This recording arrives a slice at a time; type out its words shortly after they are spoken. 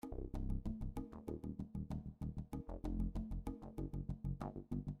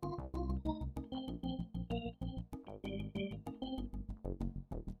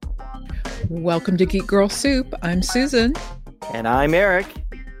Welcome to Geek Girl Soup. I'm Susan. And I'm Eric.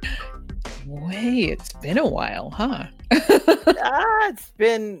 Way, it's been a while, huh? It's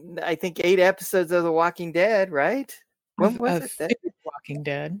been, I think, 8 episodes of The Walking Dead, right? When was it? Fear the Walking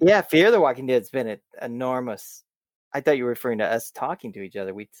Dead. Yeah, Fear the Walking Dead's been enormous. I thought you were referring to us talking to each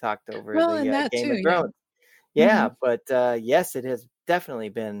other. We talked over the Game of Thrones. Yeah, but yes, it has definitely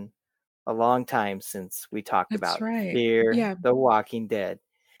been a long time since we talked about Fear the Walking Dead.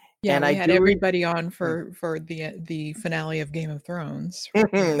 Yeah, and we had everybody on for the finale of Game of Thrones.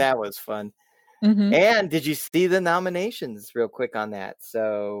 That was fun. And did you see the nominations real quick on that?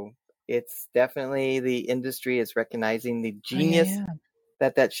 So it's definitely the industry is recognizing the genius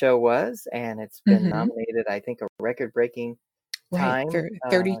that show was, and it's been nominated, I think, a record-breaking time.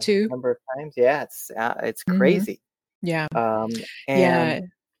 32 number of times. Yeah, it's crazy. Yeah.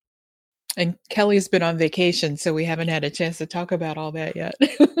 And Kelly's been on vacation, so we haven't had a chance to talk about all that yet.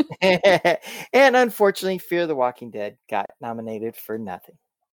 And unfortunately, Fear the Walking Dead got nominated for nothing.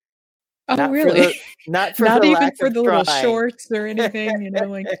 Oh, really? Not even for the little shorts or anything,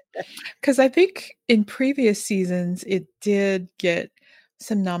 because I think in previous seasons it did get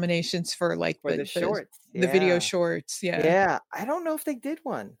some nominations for the shorts, the video shorts. Yeah. I don't know if they did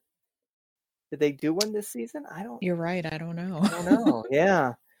one. Did they do one this season? You're right. I don't know. I don't know.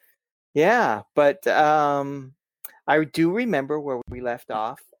 Yeah. But I do remember where we left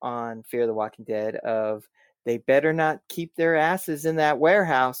off on Fear the Walking Dead of they better not keep their asses in that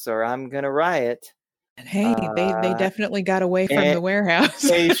warehouse or I'm going to riot. And hey, they definitely got away from the warehouse.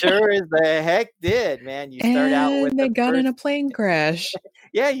 They sure as the heck did, man. You start out with they got in a plane crash.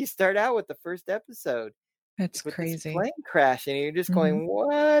 Yeah, you start out with the first episode. That's crazy. Plane crash, and you're just going,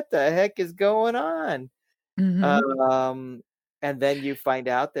 what the heck is going on? And then you find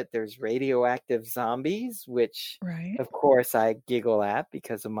out that there's radioactive zombies, which, of course, I giggle at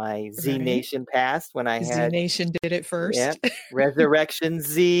because of my Z Nation past when I had... Z Nation did it first. Yeah, Resurrection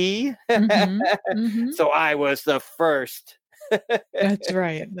Z. So I was the first. That's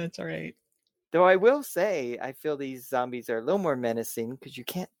right. Though I will say, I feel these zombies are a little more menacing because you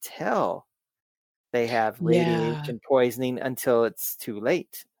can't tell they have radiation poisoning until it's too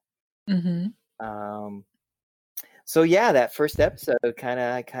late. So yeah, that first episode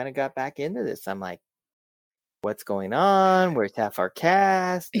I kind of got back into this. I'm like, what's going on? Where's half our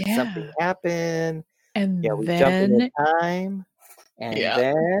cast? Did something happen? And we jumped in time.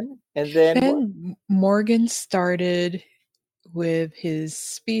 And then Morgan started with his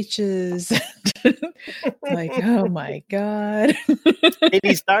speeches. Like, oh my God. Did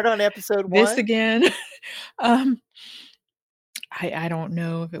he start on episode 1? This again. I don't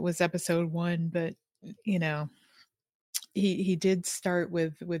know if it was episode 1, but he did start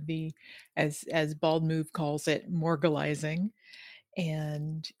with the as Bald Move calls it, morgalizing,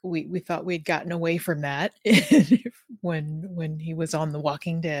 and we thought we'd gotten away from that when he was on The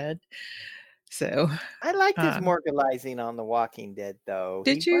Walking Dead. So I liked his morgalizing on The Walking Dead, though.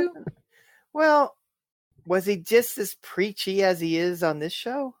 Did you? Well, was he just as preachy as he is on this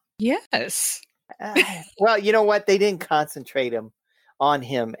show? Yes. Well, you know what? They didn't concentrate on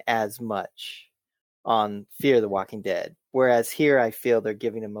him as much on Fear the Walking Dead. Whereas here, I feel they're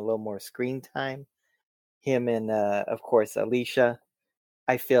giving him a little more screen time. Him and, of course, Alicia,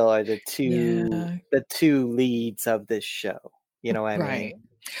 I feel are the two leads of this show. You know what I mean?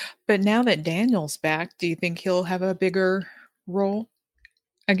 But now that Daniel's back, do you think he'll have a bigger role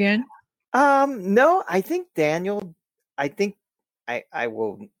again? No, I think Daniel. I think I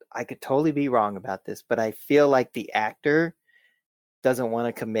will. I could totally be wrong about this, but I feel like the actor doesn't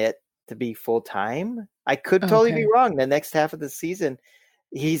want to commit to be full time. I could totally be wrong. The next half of the season,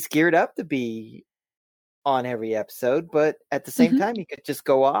 he's geared up to be on every episode, but at the same time, he could just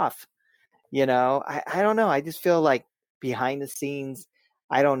go off. I don't know. I just feel like behind the scenes,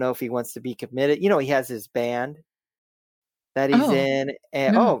 I don't know if he wants to be committed. He has his band that he's in.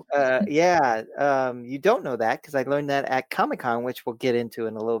 And you don't know that because I learned that at Comic-Con, which we'll get into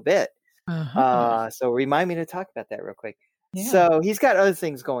in a little bit. So remind me to talk about that real quick. Yeah. So he's got other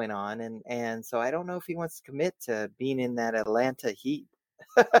things going on, and so I don't know if he wants to commit to being in that Atlanta heat.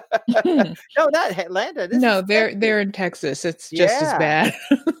 No, not Atlanta. They're in Texas. It's just as bad.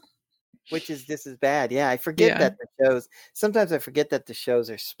 Which is just as bad. Yeah, I forget that the shows. Sometimes I forget that the shows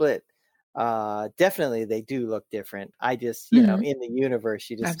are split. Definitely, they do look different. I just, in the universe,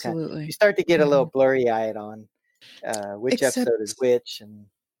 you just you start to get a little blurry-eyed on which episode is which, and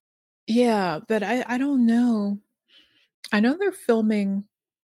but I don't know. I know they're filming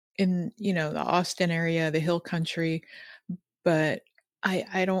in the Austin area, the Hill Country, but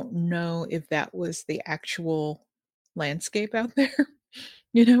I don't know if that was the actual landscape out there.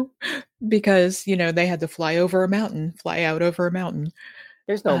 you know, because, they had to fly over a mountain, fly out over a mountain.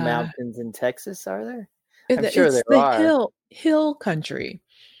 There's no Uh, mountains in Texas, are there? I'm sure it's there the are. hill country.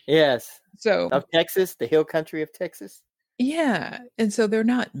 Yes. So, Of Texas, the hill country of Texas. yeah, and so they're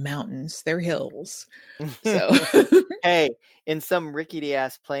not mountains, they're hills. So, Hey, in some rickety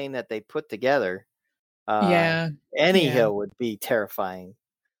ass plane that they put together, uh, yeah, any yeah, hill would be terrifying.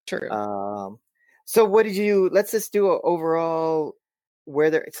 true. Um, so what did you? Let's just do a overall.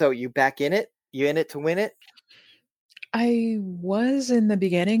 So you back in it? You in it to win it? I was in the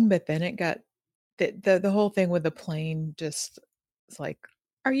beginning, but then it got the whole thing with the plane just it's like,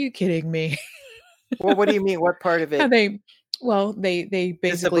 are you kidding me? Well, what do you mean? What part of How it? they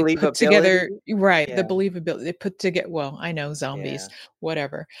Just the basically put believability? together right, Yeah, the believability. They put together well, I know yeah, zombies,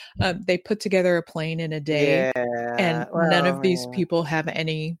 whatever. They put together a plane in a day, yeah. and none of these Well, people have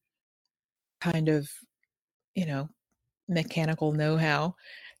any kind of, you know, mechanical know-how,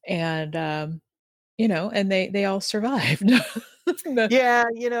 and, and they all survived. The yeah.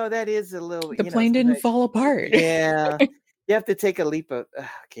 That is a little. the plane didn't Sometimes. fall apart. Yeah, you have to take a leap of.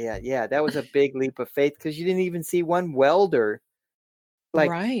 Yeah, yeah. That was a big leap of faith because you didn't even see one welder. Like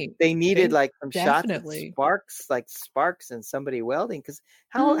Right. they needed They like some shots of definitely sparks and somebody welding because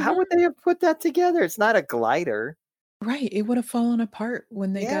how would Mhm. they have put that together? It's not a glider. Right, it would have fallen apart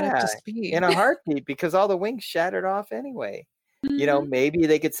when they got up to Yeah, in speed. a heartbeat because all the wings shattered off anyway. Mhm. Maybe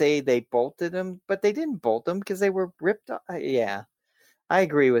they could say they bolted them, but they didn't bolt them because they were ripped off. Yeah, I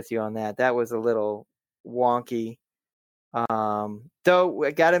agree with you on that. That was a little wonky. Though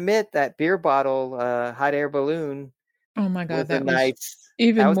I gotta admit that beer bottle, hot air balloon Oh my was god, a that was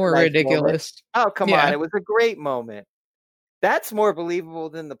that even was a more nice moment. ridiculous. Oh, come on, Yeah. it was a great moment. That's more believable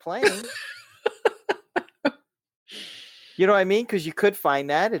than the plane. You know what I mean? Because you could find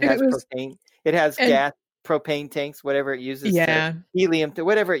that. It It has was propane. It has and gas, propane tanks, whatever it uses to yeah, helium to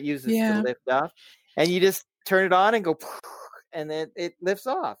whatever it uses to yeah, lift off. And you just turn it on and go, and then it lifts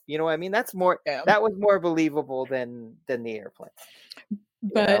off. You know what I mean? yeah. That was more believable than the airplane.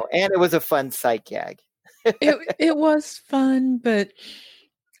 But And it was a fun sight gag. it was fun, but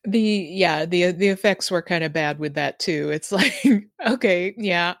the effects were kinda bad with that too. It's like, okay,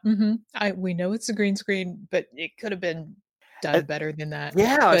 yeah, I we know it's a green screen, but it could have been Uh, done better than that.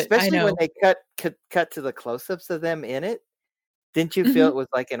 yeah, But I especially when know they cut to the close-ups of them in it. Didn't you feel it Mhm. was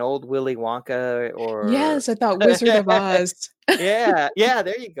like an old Willy Wonka or Yes, I thought Wizard of Oz. Yeah, yeah,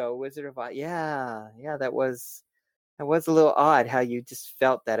 there you go, Wizard of Oz. Yeah, yeah, that was a little odd how you just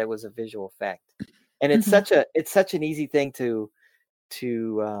felt that it was a visual effect. And Mhm. it's such an easy thing to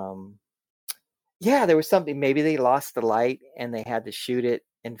yeah, there was something maybe they lost the light and they had to shoot it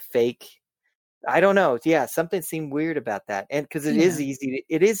in fake. I don't know. Yeah, something seemed weird about that. And because Yeah.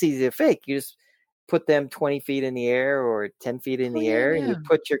 it is easy to fake. You just put them 20 feet in the air or 10 feet in Oh, the yeah, air and you yeah.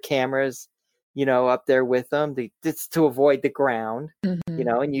 put your cameras, up there with them just to avoid the ground,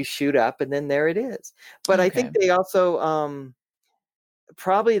 Mhm. and you shoot up and then there it is. But I think Okay. they also,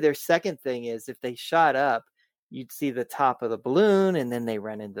 probably their second thing is if they shot up, you'd see the top of the balloon and then they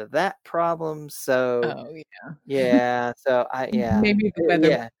run into that problem. So, Oh, yeah. yeah. So Maybe the weather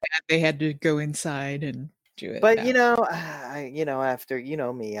was yeah. bad, they had to go inside and do it But that after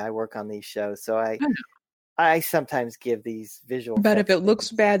me, I work on these shows, so I I know, I sometimes give these visual but if effects it looks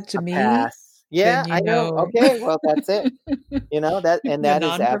things bad to a me, pass. Yeah, then I know. Okay, well, that's it. the That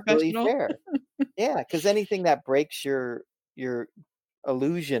is absolutely non-professional. fair. Yeah, because anything that breaks your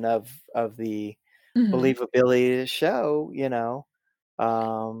illusion of the Mhm. believability of the show,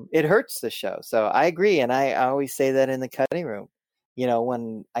 it hurts the show. So I agree, and I always say that in the cutting room.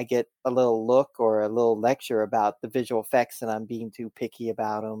 When I get a little look or a little lecture about the visual effects, and I'm being too picky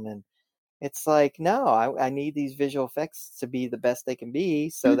about them, and it's like, no, I need these visual effects to be the best they can be,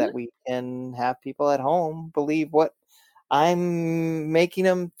 so Mhm. that we can have people at home believe what I'm making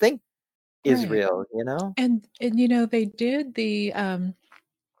them think is Right. real. You know? And, they did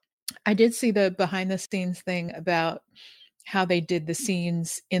I did see the behind the scenes thing about how they did the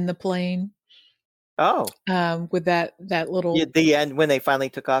scenes in the plane, Oh, with that yeah, little the end when they finally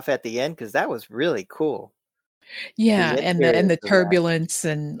took off at the end because that was really cool. yeah, The and interiors the of that. turbulence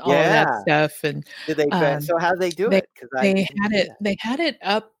and all of that Yeah. stuff, and, Did they um, so how'd they do they it? Because I didn't see that. they had it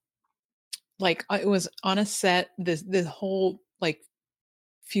up, like, it was on a set, the whole, like,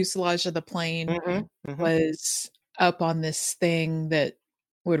 fuselage of the plane Mhm, mhm. was up on this thing that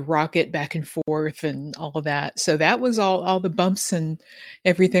would rocket back and forth and all of that, so that was all the bumps and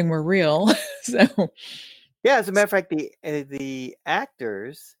everything were real, so Yeah, as a matter of fact, the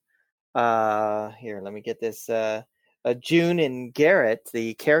actors, here, let me get this, June and Garrett,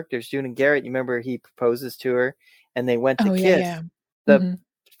 the characters, June and Garrett, you remember he proposes to her and they went to Oh, yeah, kiss. yeah. the Mhm.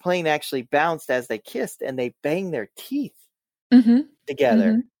 plane actually bounced as they kissed, and they banged their teeth Mhm.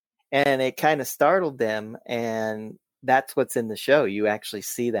 together, Mhm. and it kind of startled them. And that's what's in the show. You actually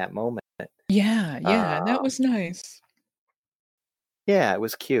see that moment. Yeah, yeah, Uh, that was nice. yeah, it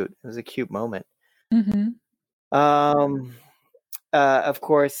was cute. It was a cute moment. Mhm. Um, of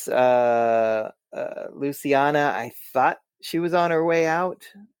course, Luciana, I thought she was on her way out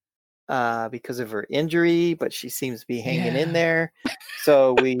because of her injury, but she seems to be hanging in Yeah. there.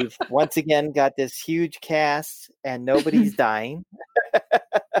 So we've once again got this huge cast, and nobody's dying.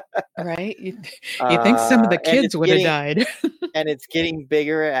 Right? You think some of the And kids would have died. it's getting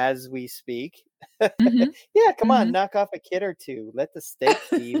bigger as we speak. Mhm. Yeah, come on, Mhm. knock off a kid or two. Let the stakes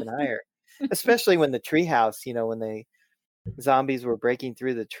be even higher. Especially when the treehouse, when the zombies were breaking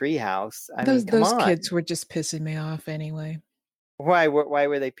through the treehouse. I mean, come Those on. kids were just pissing me off anyway. Why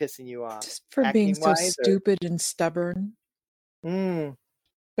were they pissing you off? Just for being Acting so wise, or stupid and stubborn. mm,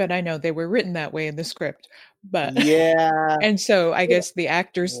 But I know they were written that way in the script. But yeah, and so I yeah, guess the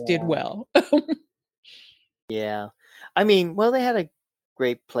actors did yeah, well. yeah. I mean, well, they had a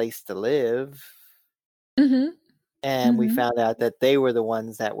great place to live, Mhm. and we Mhm. found out that they were the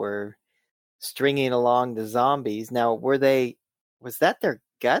ones that were stringing along the zombies. Now, was that their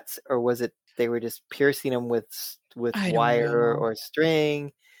guts, or was it they were just piercing them with I don't wire know. or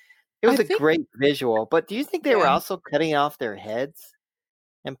string? It I was a think great visual, but do you think they were yeah. also cutting off their heads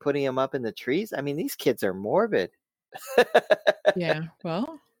and putting them up in the trees? I mean, these kids are morbid. Yeah.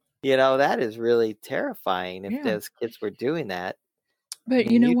 Well, That is really terrifying if yeah. those kids were doing that. I But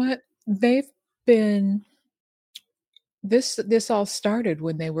you mean, know you what? They've been this all started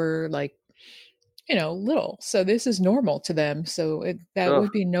when they were like, little. So this is normal to them. So that ugh.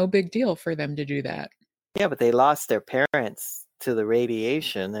 would be no big deal for them to do that. Yeah, but they lost their parents to the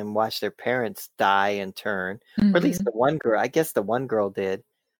radiation and watched their parents die and turn. Or at least Mhm. the one girl. I guess the one girl did.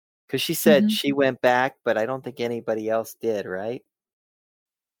 Because she said Mhm. she went back, but I don't think anybody else did, right?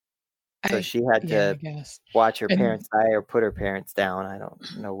 So she had Yeah, I to guess. watch her And parents die or put her parents down. I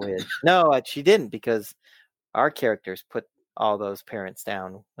don't know which. No, she didn't, because our characters put all those parents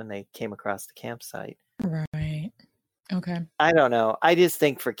down when they came across the campsite. right. Okay. I don't know. I just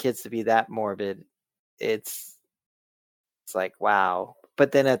think for kids to be that morbid, it's like, wow.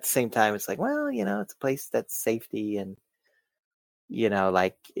 But then at the same time, it's like, well, it's a place that's safety, and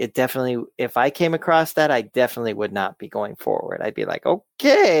like, it definitely, if I came across that, I definitely would not be going forward. I'd be like,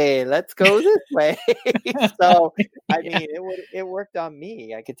 okay, let's go this way. So, I Yeah. mean, it worked on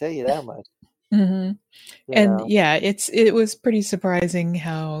me. I could tell you that much. Mhm. You And know, yeah, it was pretty surprising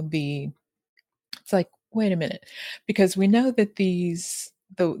how it's like, wait a minute, because we know that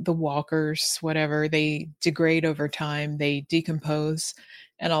the walkers, whatever, they degrade over time, they decompose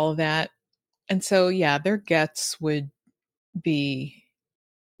and all of that. And so yeah, their guts would be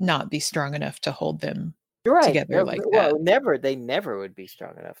not be strong enough to hold them you're right. together like that. Well, they never would be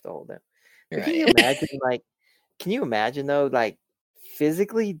strong enough to hold them. But can you Right. imagine, though, like,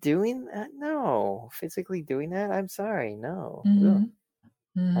 physically doing that? No, physically doing that. I'm sorry, no. Ugh. Mhm.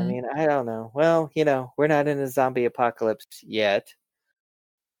 I Mhm. mean, I don't know. Well, we're not in a zombie apocalypse yet.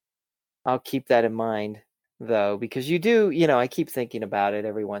 I'll keep that in mind, though, because you do, I keep thinking about it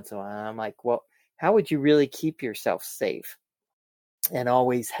every once in a while. I'm like, well, how would you really keep yourself safe and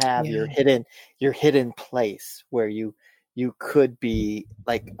always have Yeah. your hidden place where you could be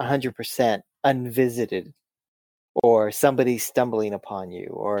like 100% unvisited, or somebody stumbling upon you,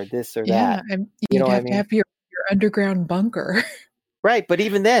 or this or Yeah, that. and You know you'd what I have to mean? have your underground bunker. Right, but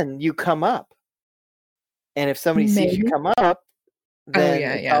even then, you come up, and if somebody sees you Maybe. come up, Oh, then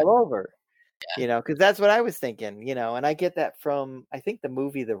yeah, it's yeah. all over. Because that's what I was thinking. And I get that from, I think, the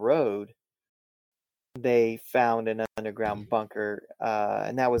movie The Road. They found an underground bunker,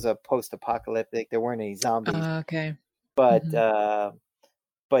 and that was a post-apocalyptic. There weren't any zombies, Okay. but Mhm.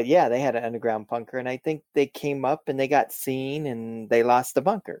 yeah, they had an underground bunker, and I think they came up and they got seen and they lost the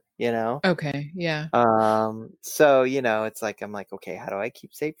bunker. Okay, yeah. So it's like, I'm like, okay, how do I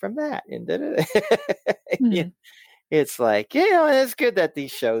keep safe from that? And yeah, Mhm. it's like, it's good that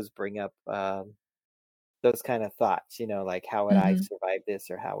these shows bring up those kind of thoughts. Like, how would I Mhm. survive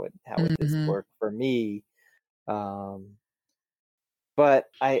this, or how would this Mhm. work for me? Um, but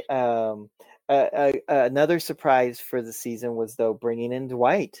another surprise for the season was, though, bringing in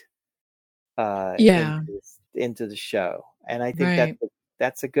Dwight Yeah, into the show, and I think right.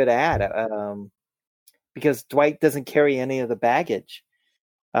 that's a good add, because Dwight doesn't carry any of the baggage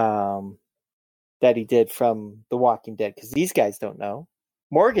um, that he did from The Walking Dead, because these guys don't know.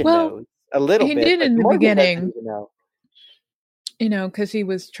 Morgan Well, knows a little he bit, did but in the Morgan doesn't beginning, even know. because he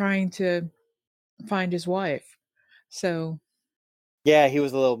was trying to find his wife. So, Yeah, he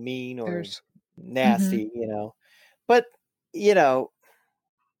was a little mean or There's Mhm. nasty, But you know,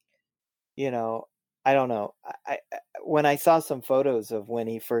 you know, I don't know. When I saw some photos of when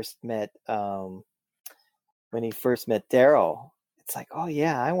he first met Daryl, it's like, oh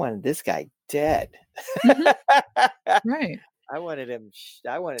yeah, I wanted this guy dead. Mhm. Right. I wanted him.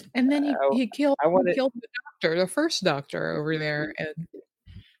 I wanted. And then I he wanted. killed the doctor, the first doctor over there, and,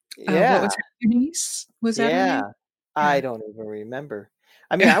 what Yeah, was her Denise? Was that her name? yeah. I Yeah. don't even remember.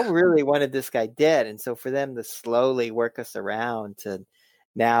 I mean, I really wanted this guy dead, and so for them to slowly work us around to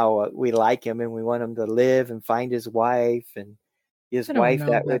now we like him and we want him to live and find his wife and his I don't wife know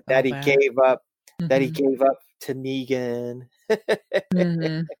about that all he that. gave up Mhm. to Negan.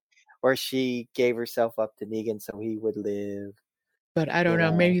 Mhm. Or she gave herself up to Negan so he would live, But I don't you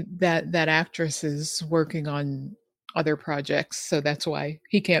know, know. maybe that actress is working on other projects, so that's why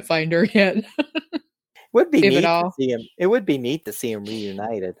he can't find her yet, Would be if at neat to all. see him. It would be neat to see him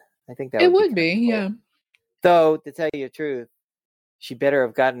reunited. I think that It would be would kind be, of cool. yeah. Though, to tell you the truth, she better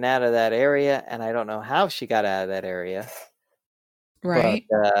have gotten out of that area, and I don't know how she got out of that area. But Right?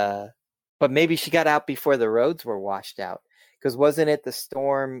 but maybe she got out before the roads were washed out. Because wasn't it the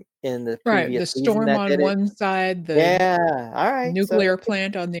storm in the Right, previous the season storm that on did it? one side, the Yeah. All right. So nuclear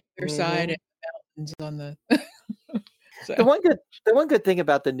plant on the other side, mhm. and the mountains on the so the one good the one good thing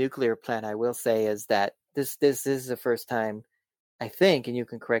about the nuclear plant, I will say, is that this is the first time I think, and you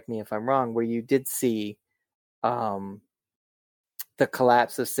can correct me if I'm wrong, where you did see um, the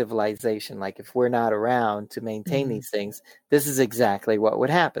collapse of civilization. Like if we're not around to maintain Mhm. these things, this is exactly what would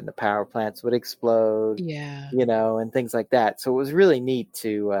happen. The power plants would explode, Yeah. and things like that. So it was really neat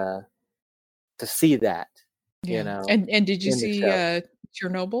to see that, Yeah. And did you in the see, show.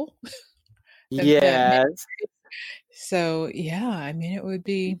 Chernobyl? That ma Yes. So, yeah, I mean, it would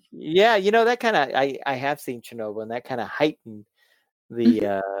be Yeah, that kind of I have seen Chernobyl, and that kind of heightened the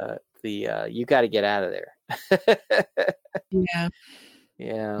Mhm. uh you got to get out of there. Yeah,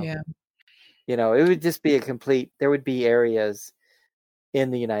 Yeah. yeah. It would just be there would be areas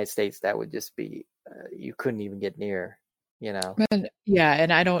in the United States that would just be, you couldn't even get near, you know. But yeah,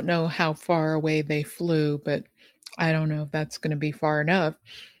 and I don't know how far away they flew, but I don't know if that's gonna be far enough,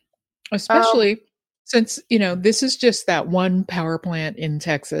 Um, especially since, this is just that one power plant in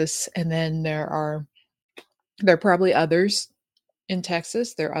Texas, and then there are probably others in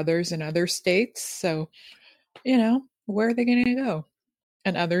Texas, there are others in other states, so, where are they gonna go?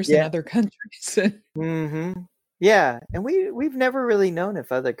 And others in yeah. other countries. Mhm. Yeah, and we've never really known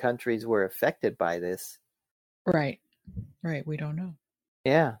if other countries were affected by this. Right, right, we don't know.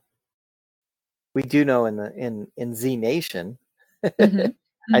 Yeah. We do know in Z Nation. Mhm,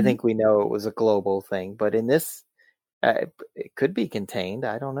 I mhm, think we know it was a global thing, but in this, it could be contained.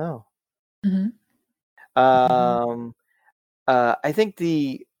 I don't know. mhm, mhm. Um, I think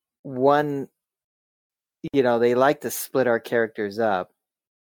the one, they like to split our characters up,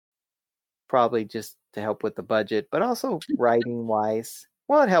 probably just to help with the budget, but also writing wise.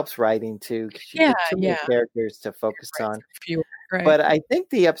 Well, it helps writing too, because you Yeah, get too many yeah, characters to focus right, on. so fewer, right. But I think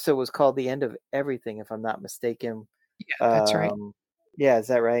the episode was called "The End of Everything," if I'm not mistaken. Yeah, that's right. Um, yeah, is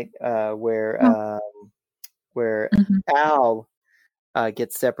that right? Oh, Where mhm. Al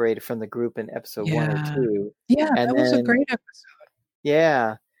gets separated from the group in episode one or Yeah. two, Yeah, and that was a then great episode.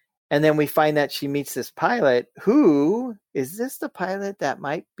 yeah, and then we find that she meets this pilot. Who is this? The pilot that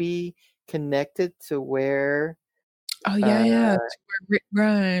might be connected to where? Oh, yeah, Uh, yeah, it's where Rick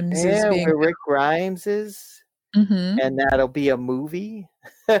Grimes is yeah, being where Rick Grimes is, Mhm. and that'll be a movie.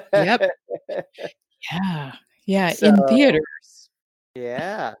 Yep. Yeah. Yeah, in So theaters.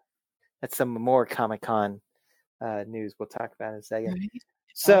 yeah, that's some more Comic Con news we'll talk about in a second. Right?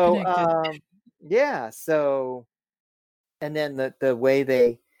 It's all So connected. yeah, so and then the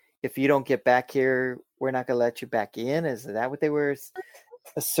way if you don't get back here, we're not gonna let you back in. Is that what they were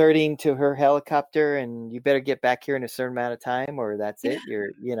asserting to her helicopter? And you better get back here in a certain amount of time, or that's Yeah,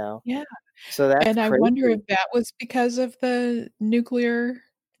 it. yeah, So that's and I crazy. wonder if that was because of the nuclear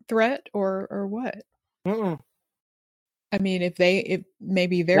threat or what. Mm-mm. I mean, if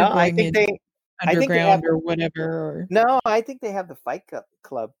maybe they're No, going in I think they have underground or whatever, or no, I think they have the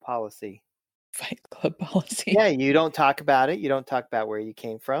Club policy. Fight Club Yeah, policy. you don't talk about it. You don't talk about where you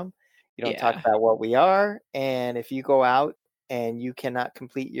came from. You don't talk Yeah. about what we are. And if you go out and you cannot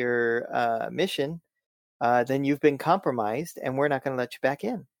complete your mission, then you've been compromised, and we're not going to let you back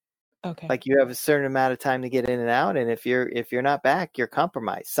in. Okay. Like you have a certain amount of time to get in and out, and if you're not back, you're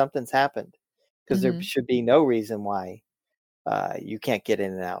compromised. Something's happened, because there Mhm. should be no reason why you can't get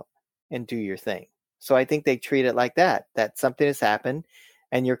in and out and do your thing. So I think they treat it like that. That something has happened,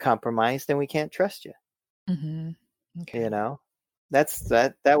 and you're compromised, and we can't trust you. Mhm. You Okay. know.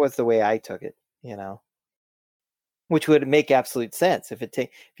 That was the way I took it, which would make absolute sense. If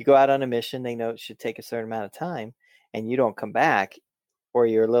you go out on a mission, they know it should take a certain amount of time, and you don't come back, or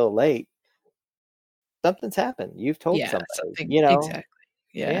you're a little late, something's happened. You've told Yeah, somebody, something exactly.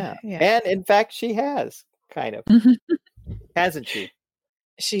 Yeah, Yeah. yeah. And in fact, she has kind of, hasn't she?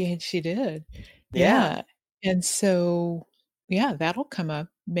 She did. Yeah. Yeah. And so, yeah, that'll come up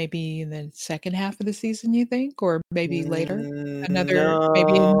maybe in the second half of the season, you think? Or maybe later?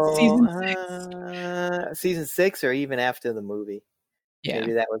 Maybe in No, season 6? season 6 or even after the movie. Yeah.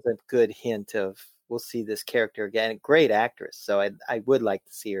 Maybe that was a good hint of we'll see this character again. Great actress, so I would like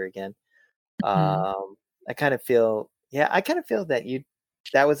to see her again. Mhm. I kind of feel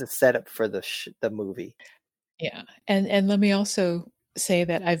that was a setup for the movie. Yeah. And let me also say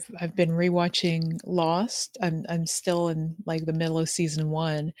that I've been rewatching Lost. I'm still in like the middle of season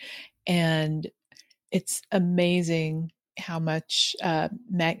 1, and it's amazing how much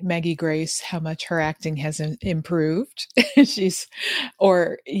Maggie Grace, how much her acting has improved. She's,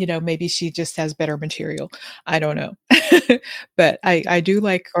 or maybe she just has better material. I don't know, but I do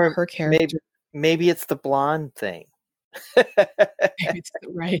like Or her character. maybe it's the blonde thing. Maybe it's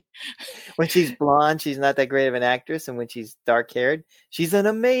right. When she's blonde, she's not that great of an actress, and when she's dark haired, she's an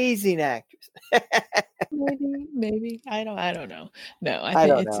amazing actress. Maybe I don't know. No, I I think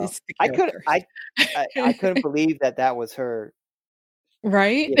don't know. it's the I could character. I couldn't believe that was her.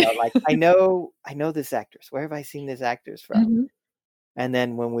 Right? Like I know this actress. Where have I seen this actress from? Mhm. And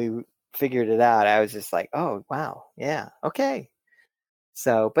then when we figured it out, I was just like, oh wow, yeah, okay.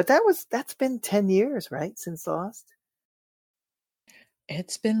 So, but that's been 10 years, right, since Lost?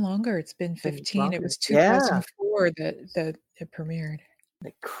 It's been longer. It's been Been 15. It longer. was Yeah. 2004 that it premiered.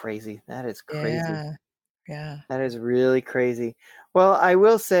 Like crazy. That is crazy. Yeah. Yeah. That is really crazy. Well, I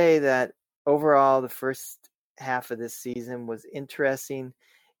will say that overall, the first half of this season was interesting.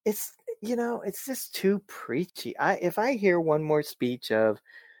 It's it's just too preachy. If I hear one more speech of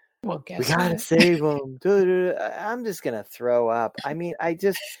Well, "We guess gotta what? save them," I'm just gonna throw up. I mean, as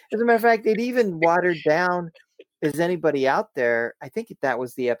a matter of fact, it even watered down. Is anybody out there? I think that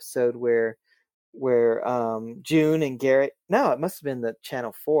was the episode where June and Garrett. No, it must have been the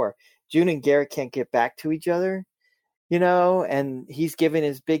Channel 4. June and Garrett can't get back to each other, and he's giving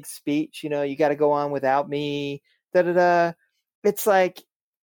his big speech, you got to go on without me, da da da. It's like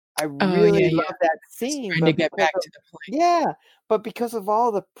I Oh, yeah, really yeah. love that Just scene, trying to but get back to the point. because of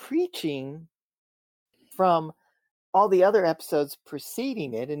all the preaching from all the other episodes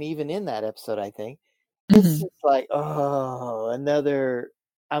preceding it, and even in that episode, I think it's Mhm. just like, oh, another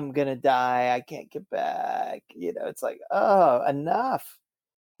I'm gonna die, I can't get back. It's like, oh, enough.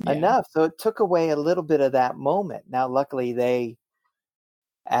 Yeah. Enough. So it took away a little bit of that moment. Now, luckily, they,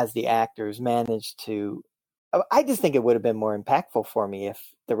 as the actors, managed to. I just think it would have been more impactful for me if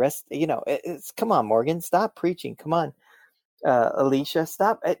the rest, it's come on, Morgan, stop preaching. Come on, Alicia,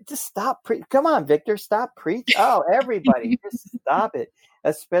 stop. Just stop. Come on, Victor, stop preaching. Oh, everybody, just stop it. Yeah.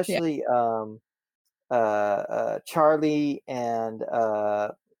 Especially Charlie and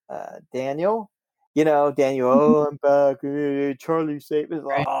Daniel. Daniel, Mhm. oh, I'm back. Charlie saved us.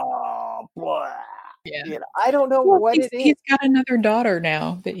 Right. Oh, boy. Yeah. I don't know Well, what he's it is. he's got another daughter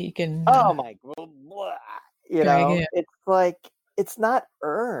now that he can, Oh my god. Blah. drag in. It's like it's not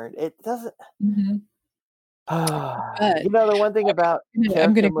earned. It doesn't. Mhm. But The one thing about I'm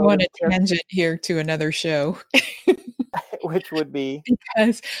character gonna go on motive, a tangent here to another show which would be.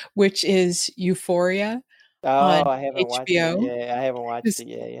 because which is Euphoria Oh, on I haven't watched it HBO. yet. I haven't watched 'Cause it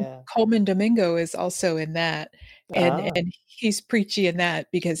yet. Yeah. Coleman Domingo is also in that, and Ah, he's preachy in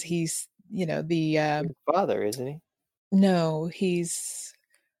that because he's, the, his father, isn't he? no, he's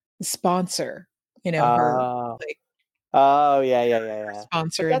the sponsor, her, Oh. like, Oh, yeah, yeah, yeah, her yeah. But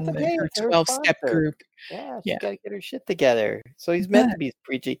sponsor that's in okay, her it's her 12-step sponsor. group. Yeah, she's Yeah. gotta get her shit together. So he's meant But to be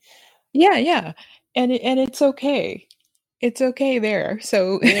preachy. yeah, yeah, and it's okay. It's okay there,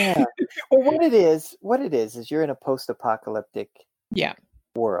 so Yeah. Well, what it is you're in a post-apocalyptic yeah.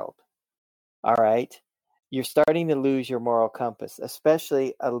 world, all right? You're starting to lose your moral compass,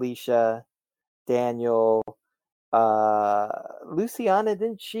 especially Alicia, Daniel, Luciana,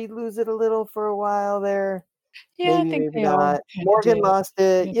 didn't she lose it a little for a while there? Yeah, I Maybe, think maybe they all not. kinda Morgan did. lost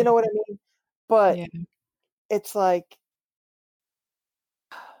it, Yeah, you know what I mean? But yeah. it's like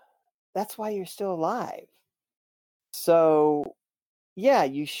that's why you're still alive. So, yeah,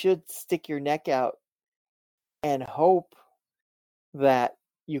 you should stick your neck out and hope that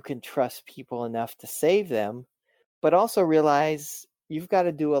you can trust people enough to save them, but also realize you've got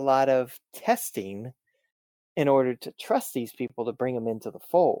to do a lot of testing in order to trust these people to bring them into the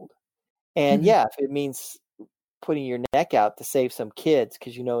fold. And Mhm. yeah, if it means putting your neck out to save some kids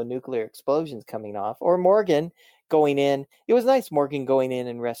because you know a nuclear explosion's coming off, or Morgan going in. It was nice, Morgan going in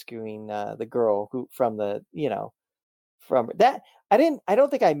and rescuing the girl from that. I don't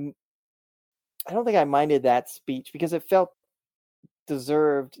think I minded that speech because it felt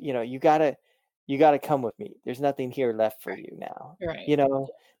deserved. You gotta come with me. There's nothing here left for you now. Right.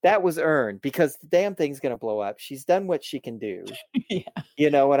 That was earned because the damn thing's gonna blow up. She's done what she can do. Yeah.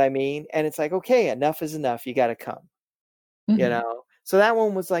 You know what I mean? And it's like, okay, enough is enough. You got to come. Mhm. So that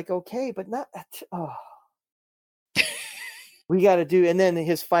one was like, okay, but not. We got to do. And then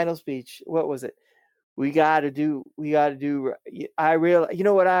his final speech, what was it? We got to do. I realize. You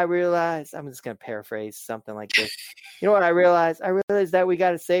know what I realized? I'm just gonna paraphrase something like this. You know what I realized? I realized that we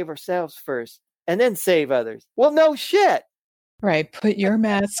got to save ourselves first, and then save others. Well, no shit. Right. Put your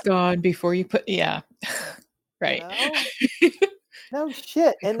mask on before you put. Yeah. Right. No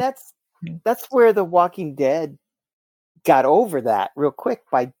shit. And that's where The Walking Dead got over that real quick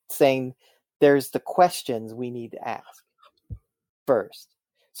by saying there's the questions we need to ask first.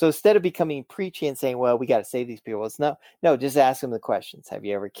 So instead of becoming preachy and saying, well, we got to save these people, it's no, just ask them the questions. Have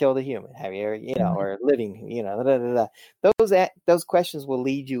you ever killed a human? Have you ever, or living, those questions will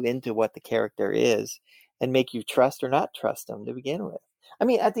lead you into what the character is and make you trust or not trust them to begin with. I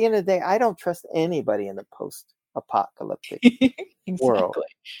mean, at the end of the day, I don't trust anybody in the post-apocalyptic world.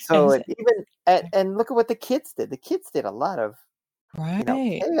 So and look at what the kids did. The kids did a lot of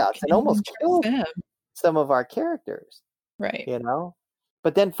chaos and almost killed some of our characters. Right.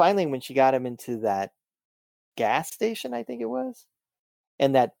 But then finally, when she got him into that gas station, I think it was,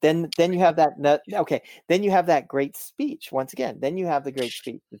 and that then you have that. Okay, then you have that great speech once again. Then you have the great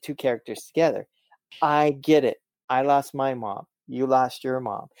speech, the two characters together. I get it. I lost my mom. You lost your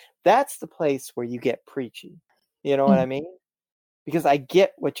mom. That's the place where you get preachy. You know what I mean? Because I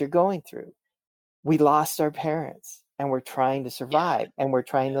get what you're going through. We lost our parents and we're trying to survive and we're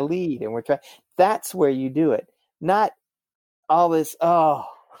trying to lead and that's where you do it. Not all this. Oh,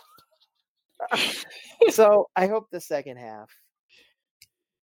 so I hope the second half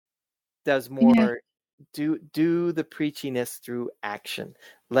does more. Do the preachiness through action.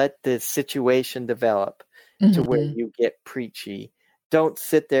 Let the situation develop to where you get preachy. Don't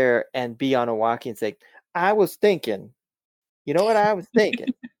sit there and be on a walking and say, I was thinking. You know what I was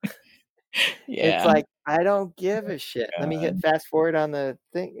thinking? It's like, I don't give a shit. Let me hit fast forward on the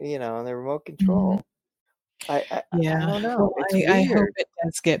thing, on the remote control. I don't know. Well, it's I hope weird. it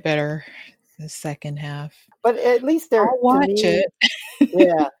does get better the second half. But at least they're I'll watch it.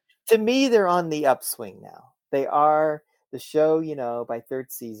 Yeah. To me, they're on the upswing now. They are. The show, by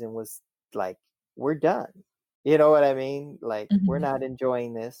third season was like, we're done. You know what I mean? Like, we're not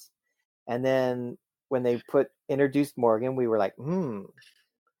enjoying this. And then when they introduced Morgan, we were like, And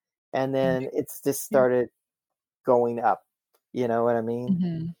then it's just started going up. You know what I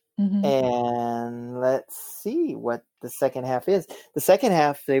mean? And let's see what the second half is. The second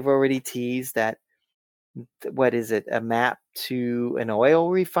half, they've already teased that, what is it? A map to an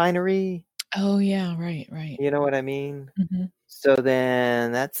oil refinery? Oh, yeah. Right. You know what I mean? So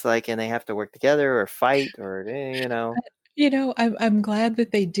then that's like, and they have to work together or fight or, I'm glad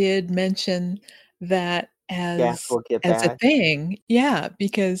that they did mention that gas will get as a back. thing. Yeah,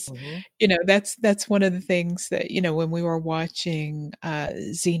 because, that's one of the things that, when we were watching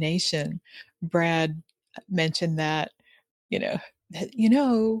Z Nation, Brad mentioned that, they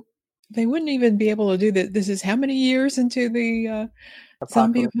wouldn't even be able to do that. This is how many years into the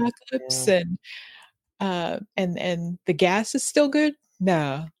zombie apocalypse, and the gas is still good?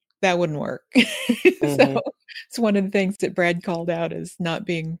 No, that wouldn't work. So it's one of the things that Brad called out as not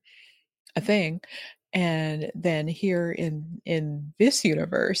being a thing. And then here in this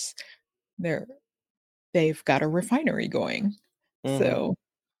universe, they've got a refinery going. So,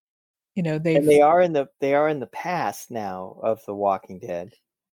 and they are in the past now of The Walking Dead.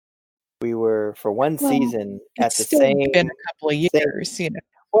 We were for one season at the same. Been a couple of years,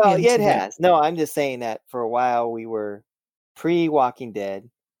 Well, yeah, it has. No, I'm just saying that for a while we were pre-Walking Dead,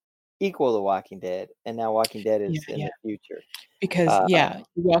 equal to Walking Dead, and now Walking Dead is in the future. Because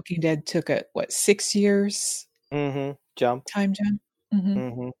Walking Dead took 6 years jump. Time jump.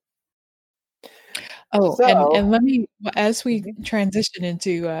 Oh, and let me, as we transition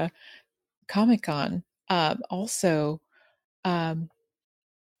into Comic-Con, also,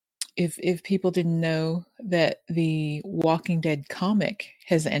 if people didn't know that the Walking Dead comic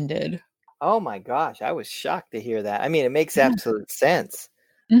has ended. Oh my gosh, I was shocked to hear that. I mean, it makes absolute sense.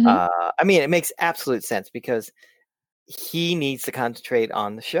 It makes absolute sense because he needs to concentrate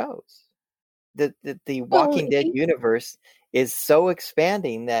on the shows. the Well, Walking Dead universe is so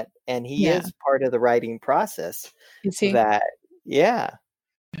expanding and he yeah. is part of the writing process Is he? that, yeah,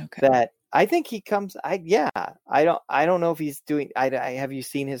 Okay. that I think he comes. I don't know if he's doing. I have you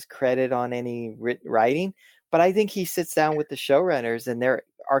seen his credit on any writing? But I think he sits down with the showrunners and they're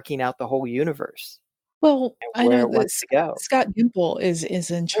arcing out the whole universe Well, and I where know it that wants to go. Scott Gimple is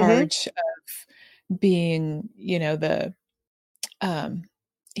in Hmm. charge of being, the um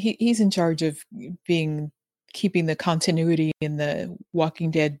he's in charge of keeping the continuity in the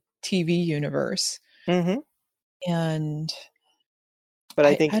Walking Dead TV universe. Hmm. And But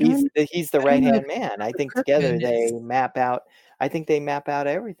I think I don't he's the I don't right know if hand man. I Robert think together Kirkman they is. map out. I think they map out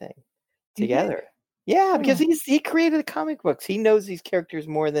everything You think? together. Yeah, because Oh. he created the comic books. He knows these characters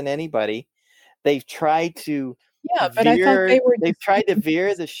more than anybody. They've tried to Yeah, but I thought veer. they were They've just tried to doing veer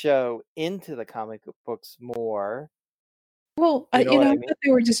this. the show into the comic books more. Well, You know what I I mean? thought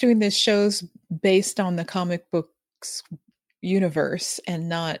they were just doing this shows based on the comic books universe and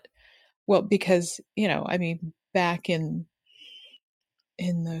not, well, because, I mean, back in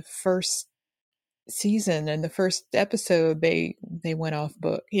the first season and the first episode, they went off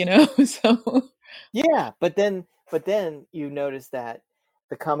book, so Yeah, but then you notice that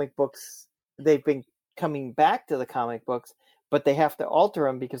the comic books, they've been coming back to the comic books, but they have to alter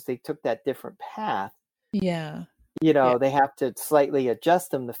them because they took that different path. yeah, yeah, They have to slightly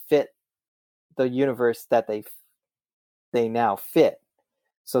adjust them to fit the universe that they now fit.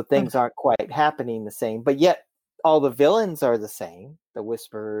 So oh, things aren't quite happening the same, but yet all the villains are the same, the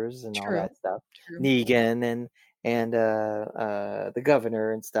Whisperers and all true, that stuff, true. Negan and the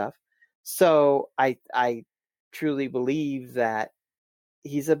governor and stuff. So I truly believe that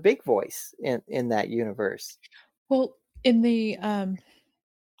he's a big voice in that universe. Well, in the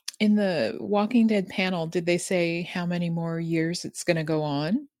Walking Dead panel, did they say how many more years it's going to go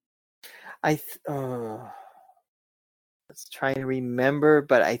on? I th- uh, let's try to remember,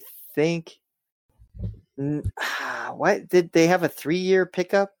 but I think what did they have a 3-year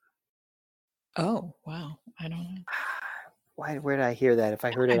pickup? Oh, wow. I don't know. Where did I hear that? If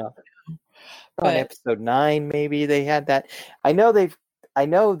I heard I it don't know. on But episode 9, maybe they had that. I know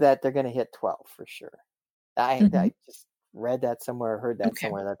that they're going to hit 12 for sure. mhm. I just read that somewhere, heard that Okay.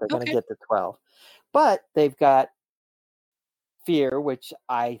 somewhere that they're going to Okay. get to 12. But they've got Fear, which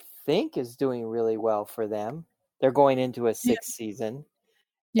I think is doing really well for them. They're going into a Yeah. 6th season,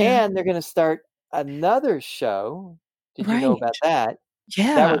 Yeah. and they're going to start another show. Did you know Right. about that?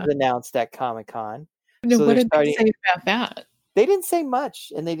 That was Yeah. announced at Comic-Con. No, So what they're did they starting. say about that? They didn't say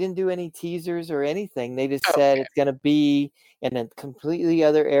much, and they didn't do any teasers or anything. They just Oh, said okay. it's going to be in a completely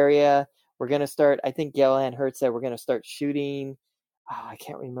other area. We're going to start. I think Gail Ann Hurd said we're going to start shooting. Oh, I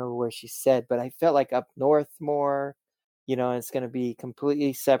can't remember where she said, but I felt like up north more. And it's going to be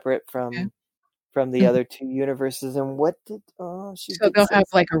completely separate Okay. from the Mhm. other two universes. And what did she So did they'll say? have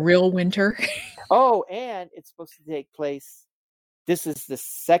like a real winter. Oh, and it's supposed to take place. This is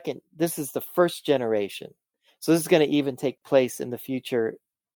the first generation. So this is going to even take place in the future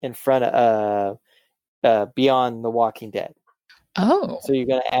in front of beyond The Walking Dead. Oh, So you're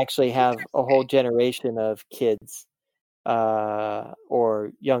going to actually have a whole generation of kids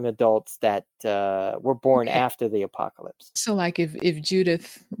or young adults that were born okay. after the apocalypse. So like if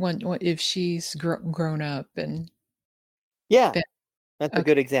Judith if she's grown up and Yeah, then that's a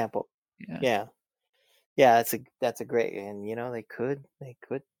good okay. example. Yeah. Yeah. Yeah, that's a great, and they could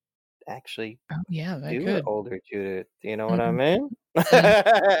actually Oh, yeah, they do an could. older Judith, you know what I Mhm. mean?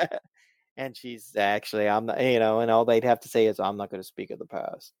 Mhm. And she's actually, I'm not, and all they'd have to say is, I'm not going to speak of the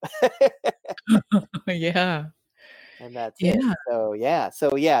past. Yeah. And that's it. Yeah.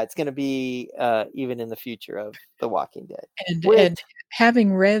 So yeah, it's going to be even in the future of The Walking Dead, And which,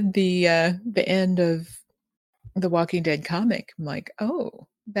 having read the end of the Walking Dead comic, I'm like, "Oh,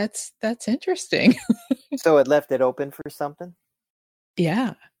 that's interesting." so it left it open for something.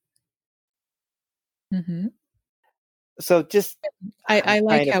 Yeah. Mhm. So just, I'm I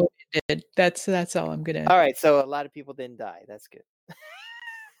like kind of, how it ended. That's all I'm gonna all right. So a lot of people didn't die. That's good.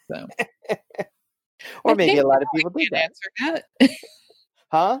 so Or maybe a lot of I people did can't die. answer that.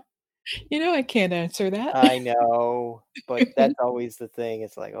 Huh? I can't answer that. I know, but that's always the thing.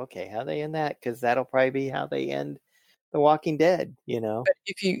 It's like, okay, how they end that? Because that'll probably be how they end The Walking Dead, But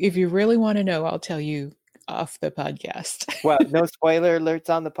if you really wanna know, I'll tell you off the podcast. Well, no spoiler alerts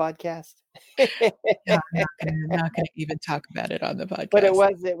on the podcast. No, I'm not gonna even talk about it on the But it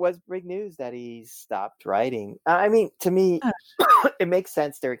podcast. was big news that he stopped writing. I mean, to me, Yeah. it makes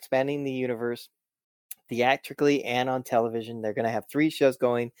sense. They're expanding the universe theatrically and on television. They're going to have 3 shows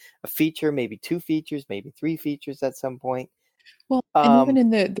going, a feature, maybe 2 features, maybe 3 features at some point. Well, and even in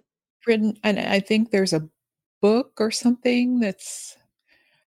the written, and I think there's a book or something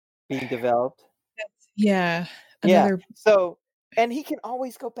being developed. yeah, Yeah. another. So, and he can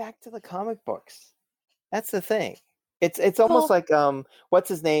always go back to the comic books. That's the thing. It's almost Well, like what's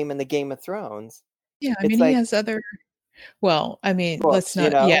his name in the Game of Thrones? yeah, I mean, It's he like has other. Well, I mean, let's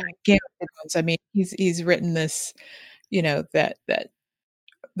books, not. Yeah, Game of It's Thrones. I mean, he's written this. That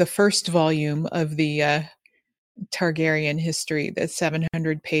the first volume of the Targaryen history, the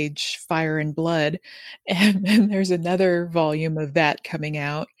 700-page Fire and Blood, and then there's another volume of that coming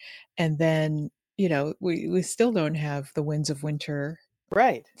out, and then we still don't have the Winds of Winter.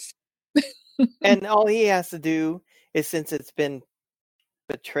 right. And all he has to do is, since it's been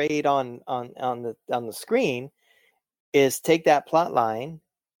betrayed on the screen, is take that plot line,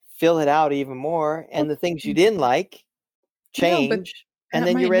 fill it out even more, and the things you didn't like No, but change, and that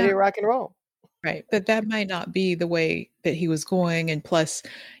then you're might ready not to rock and roll. right, but that might not be the way that he was going, and plus,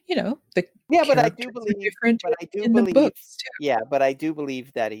 the Yeah, but I do characters are believe, different but I do in the believe, books too. yeah, but I do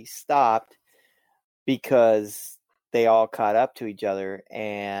believe that he stopped because they all caught up to each other,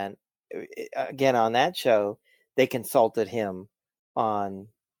 and again on that show, they consulted him on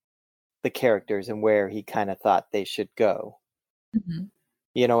the characters and where he kind of thought they should go. Mhm.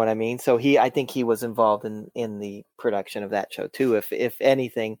 You know what I mean? So I think he was involved in the production of that show too, if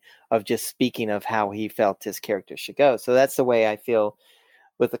anything, of just speaking of how he felt his character should go. So that's the way I feel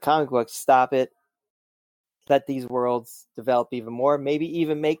with the comic books. Stop it. Let these worlds develop even more. Maybe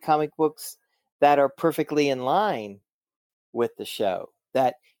even make comic books that are perfectly in line with the show.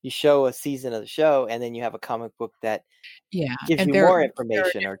 That you show a season of the show, and then you have a comic book that Yeah, gives and you there more are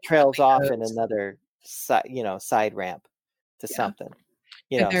information or trails off in episodes. another side ramp to Yeah, something.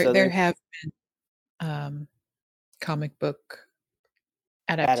 and there So there there's have um, comic book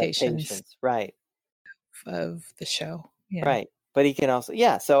adaptations adaptations, right? of the show. Yeah. Right. But he can also,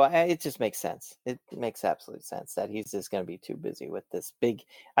 so it just makes sense. It makes absolute sense that he's just going to be too busy with this big.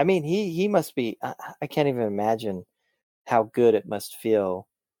 I mean, he must be, I can't even imagine how good it must feel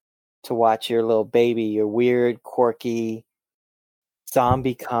to watch your little baby, your weird, quirky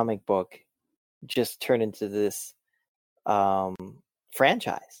zombie comic book just turn into this um,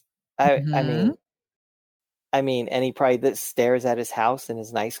 franchise. I, I Mhm. mean, and he probably stares at his house and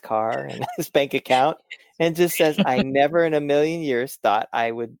his nice car and his bank account and just says, "I never in a million years thought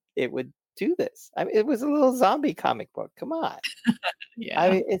it would do this." I mean, it was a little zombie comic book. Come on. I Yeah.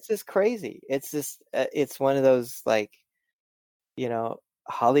 mean, it's just crazy. It's just, it's one of those, like,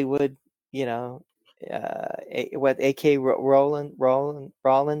 Hollywood, you know, what AK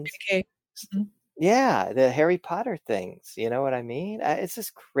Rollins, Okay. Mhm. yeah, the Harry Potter things. You know what I mean? It's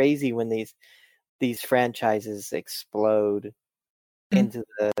just crazy when these franchises explode Mm. into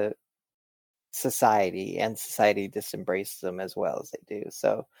the society, and society just embraces them as well as they do.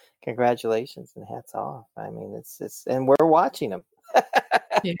 So congratulations and hats off. I mean, it's and we're watching them.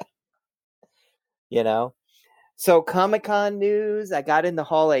 Yeah. you know. So Comic-Con news, I got into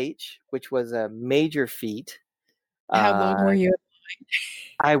Hall H, which was a major feat. How long were you?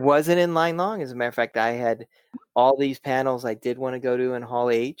 I wasn't in line long. As a matter of fact, I had all these panels I did want to go to in Hall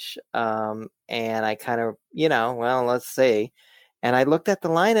H. And I kind of, well, let's see. And I looked at the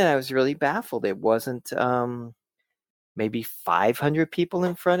line and I was really baffled. It wasn't maybe 500 people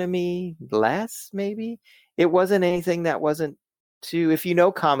in front of me, less maybe. It wasn't anything that wasn't too, if you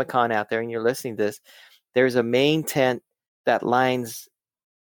know Comic-Con out there and you're listening to this, there's a main tent that lines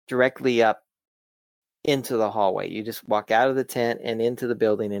directly up into the hallway. You just walk out of the tent and into the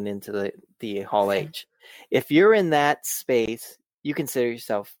building and into the Hall H. If you're in that space, you consider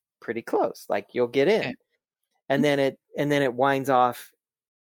yourself pretty close. Like, you'll get in. Okay. And then it winds off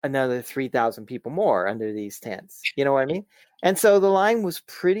another 3,000 people more under these tents. You know what I mean? And so the line was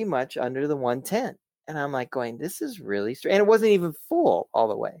pretty much under the one tent. And I'm like going, this is really strange. And it wasn't even full all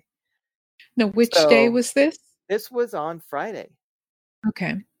the way. Now, which day So was this? this was on Friday.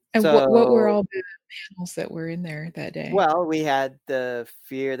 Okay. And what were So, all the panels that were in there that day? well, we had the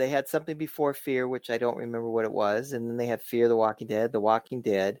Fear. They had something before Fear, which I don't remember what it was. And then they had Fear the Walking Dead,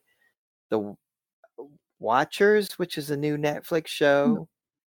 The Watchers, which is a new Netflix show.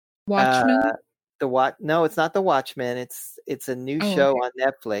 Watchmen? No, it's not The Watchmen. It's a new Oh, show okay. on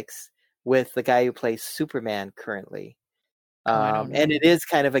Netflix with the guy who plays Superman currently. Oh, I don't And know. it is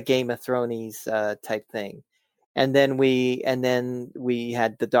kind of a Game of Thrones type thing. And then we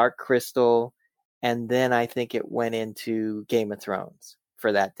had the Dark Crystal, and then I think it went into Game of Thrones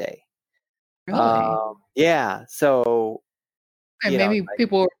for that day. Really? Yeah. So, Okay, maybe like,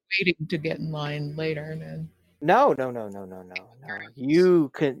 people were waiting to get in line later then. no.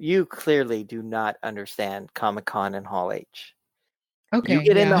 You clearly do not understand Comic-Con and Hall H. You Okay,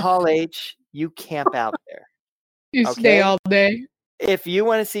 get into yeah. Hall H, you camp out there. You stay Okay? all day. If you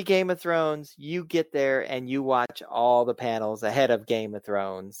want to see Game of Thrones, you get there and you watch all the panels ahead of Game of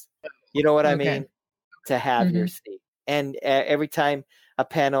Thrones. You know what I Okay. mean? To have your seat. And every time a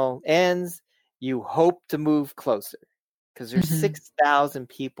panel ends, you hope to move closer because there's 6,000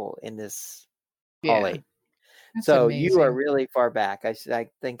 people in this Hall Yeah. H. That's So you are amazing. really far back. I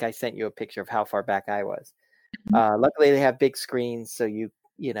think I sent you a picture of how far back I was. Luckily, they have big screens, so you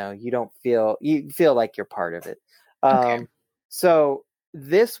don't feel like you're part of it. Okay. So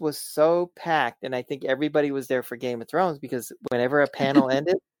this was so packed, and I think everybody was there for Game of Thrones because whenever a panel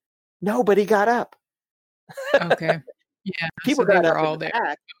ended, nobody got up. Okay. Yeah. People So they got were up in all the there.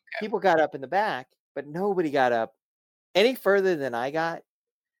 back. People got up in the back, but nobody got up any further than I got.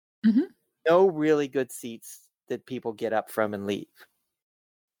 No really good seats that people get up from and leave.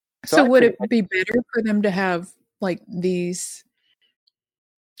 So I would pretty it much be better for them to have like these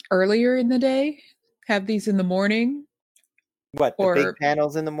earlier in the day? Have these in the morning? what the big Or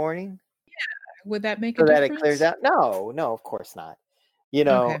panels in the morning would that make a so that it clears difference? out? No, of course not. You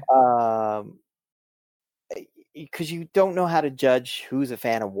know, Okay. because you don't know how to judge who's a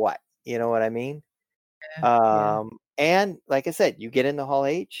fan of what. You know what I mean? Yeah. And like I said, you get into Hall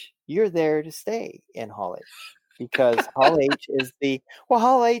H, you're there to stay in Hall H because Hall H is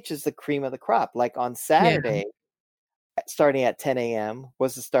Hall H is the cream of the crop. Like on Yeah. Saturday, starting at 10 a.m.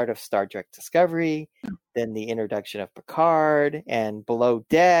 was the start of Star Trek Discovery, then the introduction of Picard and Below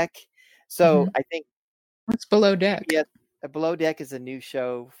Deck. So I think What's Below Deck? PBS Below Deck is a new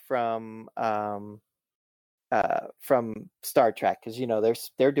show from Star Trek because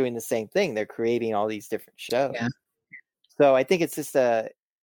they're doing the same thing. They're creating all these different shows. Yeah. So I think it's just I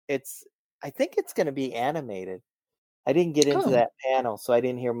think it's going to be animated. I didn't get into Oh. that panel, so I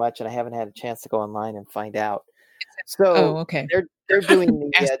didn't hear much, and I haven't had a chance to go online and find out. Oh, So okay. they're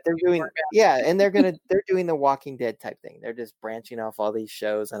doing and they're doing the Walking Dead type thing. They're just branching off all these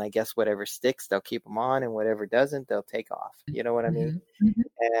shows, and I guess whatever sticks, they'll keep them on, and whatever doesn't, they'll take off. You know what I mean?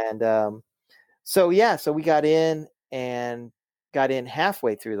 And so we got in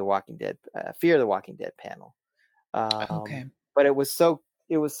halfway through the Walking Dead, Fear the Walking Dead panel. Okay. But it was so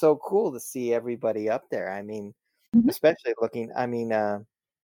cool to see everybody up there. I mean, especially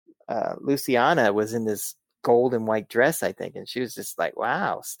Luciana was in this gold and white dress, I think, and she was just like,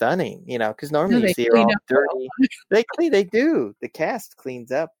 wow, stunning, because normally you they see her clean all up dirty. They do. The cast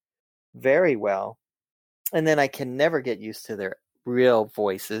cleans up very well. And then I can never get used to their real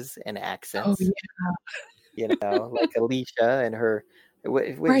voices and accents. Oh, yeah. Like Alicia and her,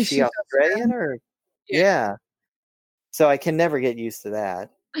 is she She's Australian or? Yeah. So I can never get used to that.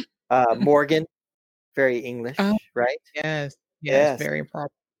 Morgan, very English, right? Yes. Yes. Very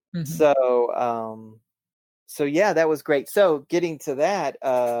proper. So yeah, that was great. So getting to that,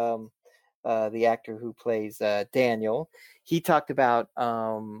 the actor who plays Daniel, he talked about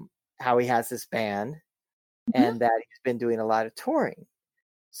how he has this band and that he's been doing a lot of touring.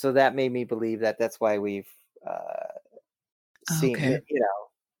 So that made me believe that that's why we've seen it,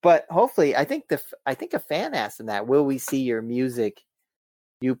 But hopefully, I think a fan asked him that. Will we see your music,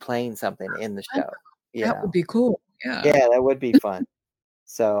 you playing something in the show? That would be cool. Yeah. Yeah, that would be fun.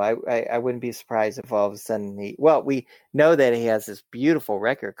 So I wouldn't be surprised if all of a sudden we know that he has this beautiful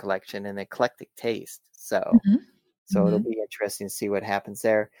record collection and eclectic taste. So it'll be interesting to see what happens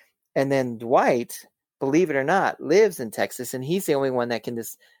there. And then Dwight, believe it or not, lives in Texas, and he's the only one that can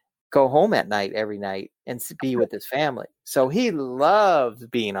just go home at night every night and be with his family. So he loves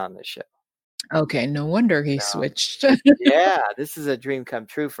being on the show. Okay, no wonder he switched. Yeah, this is a dream come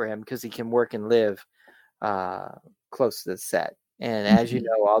true for him because he can work and live close to the set. And as you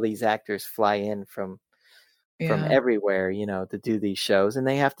know, all these actors fly in from everywhere, to do these shows, and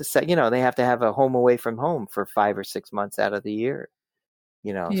they have to they have to have a home away from home for 5 or 6 months out of the year.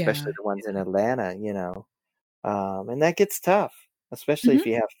 Especially the ones in Atlanta. And that gets tough, especially if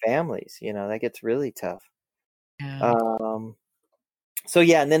you have families. That gets really tough. Yeah. So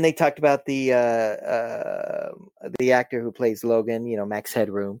yeah, and then they talked about the actor who plays Logan. Max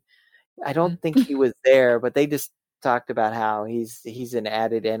Headroom. I don't think he was there, but they just talked about how he's an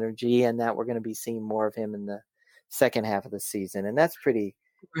added energy and that we're going to be seeing more of him in the second half of the season. And that's pretty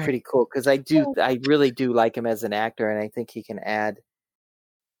cool because I really do like him as an actor, and I think he can add,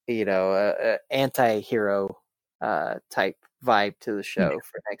 a anti-hero type vibe to the show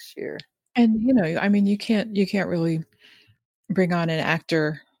for next year. And I mean, you can't really bring on an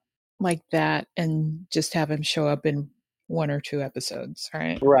actor like that and just have him show up in 1 or 2 episodes,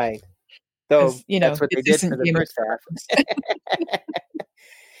 right? Right. So that's what they it did for isn't the Game of first half.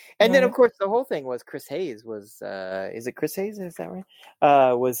 And then, of course, the whole thing was Chris Hayes was, is it Chris Hayes? Is that right?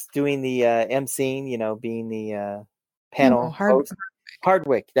 Was doing the emceeing, being the panel host.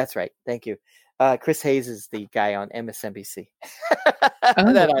 Hardwick, that's right. Thank you. Chris Hayes is the guy on MSNBC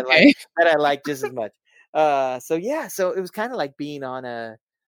that I like just as much. So it was kind of like being on a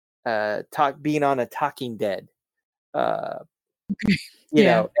Talking Dead,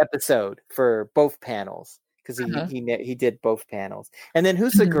 episode for both panels. Because he did both panels. And then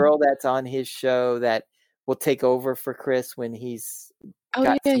who's the girl that's on his show that will take over for Chris when he's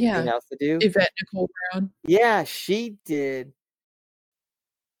got something else to do? Yvette Nicole Brown. Yeah, she did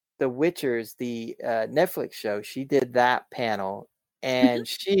The Witchers, the Netflix show. She did that panel, and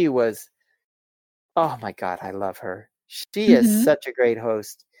she was, oh my God, I love her. She is such a great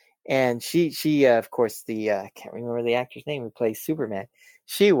host. And she of course, I can't remember the actor's name who plays Superman.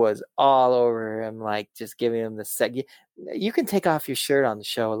 She was all over him, like just giving him the set. You can take off your shirt on the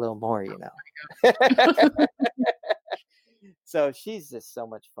show a little more, So she's just so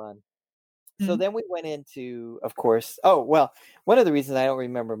much fun. So then we went into, of course, one of the reasons I don't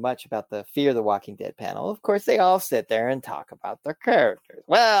remember much about the Fear the Walking Dead panel, of course, they all sit there and talk about their characters.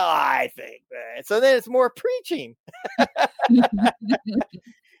 Well, I think that. So then it's more preaching.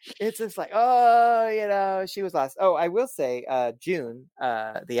 It's just like, she was lost. Oh, I will say, June,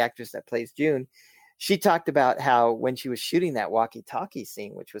 the actress that plays June, she talked about how when she was shooting that walkie-talkie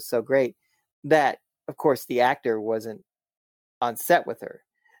scene, which was so great, that, of course, the actor wasn't on set with her.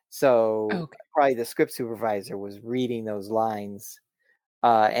 So probably the script supervisor was reading those lines.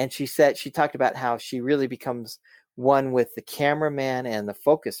 And she talked about how she really becomes one with the cameraman and the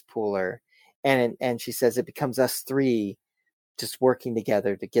focus puller. And she says it becomes us three just working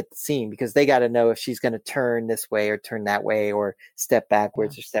together to get the scene, because they got to know if she's going to turn this way or turn that way or step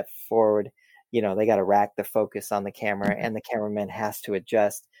backwards or step forward. They got to rack the focus on the camera, and the cameraman has to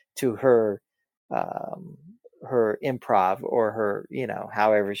adjust to her improv or her,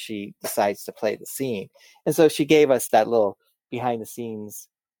 however she decides to play the scene. And so she gave us that little behind the scenes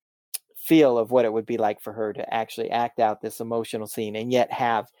feel of what it would be like for her to actually act out this emotional scene and yet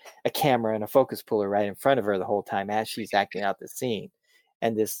have a camera and a focus puller right in front of her the whole time as she's acting out the scene.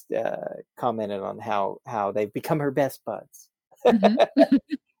 And this commented on how they've become her best buds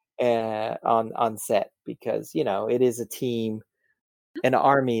on set, because it is a team, an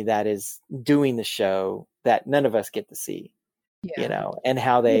army that is doing the show that none of us get to see. And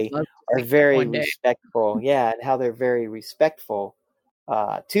how they are very respectful. And how they're very respectful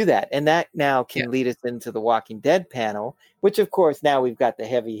to that. And that now can lead us into the Walking Dead panel, which of course now we've got the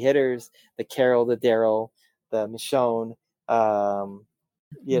heavy hitters, the Carol, the Daryl, the Michonne,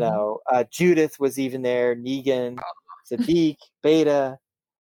 Judith was even there, Negan, Sadiq, Beta,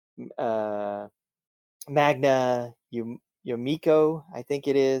 Magna, Yumiko, I think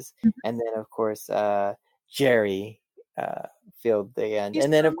it is. And then of course, Jerry filled the end.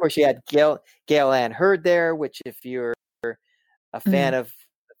 And then of course you had Gail Ann Hurd there, which if you're a fan of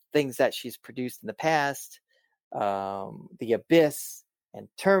things that she's produced in the past, The Abyss and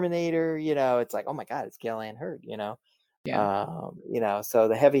Terminator, it's like, oh my God, it's Gail Ann Hurd, so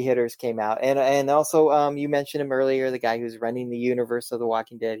the heavy hitters came out. And also, you mentioned him earlier, the guy who's running the universe of The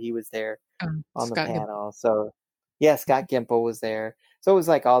Walking Dead, he was there on the panel. So yeah, Scott Gimple was there. So it was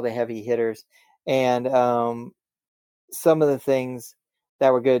like all the heavy hitters. And some of the things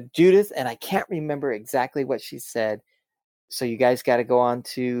that were good, Judith, and I can't remember exactly what she said, so you guys got to go on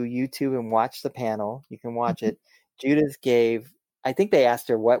to YouTube and watch the panel. You can watch it. Judith I think they asked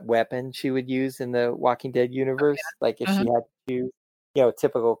her what weapon she would use in the Walking Dead universe. Like if she had to choose, a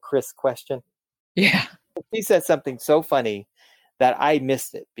typical Chris question. Yeah. She said something so funny that I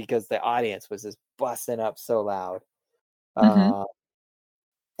missed it because the audience was just busting up so loud. And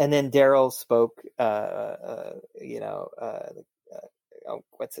then Daryl spoke,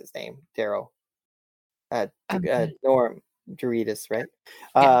 what's his name? Daryl. Norm Doritas, right?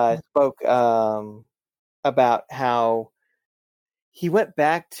 Spoke about how he went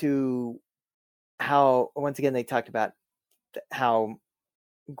back to how, once again, they talked about how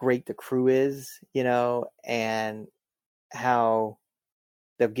great the crew is, and how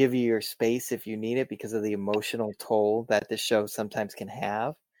they'll give you your space if you need it because of the emotional toll that this show sometimes can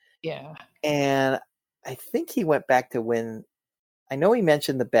have. Yeah. And I think he went back to when, I know he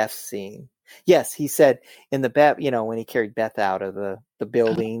mentioned the Beth scene. Yes, he said in the Beth, when he carried Beth out of the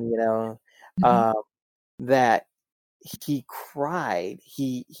building, that he cried.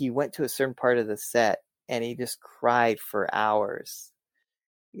 He went to a certain part of the set and he just cried for hours,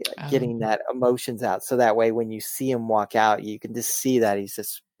 getting that emotions out. So that way, when you see him walk out, you can just see that he's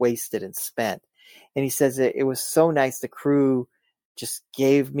just wasted and spent. And he says it was so nice. The crew just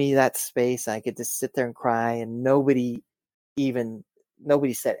gave me that space. I could just sit there and cry, and nobody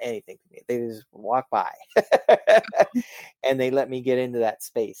said anything to me. They just walk by and they let me get into that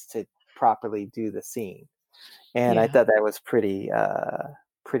space to properly do the scene. And I thought that was pretty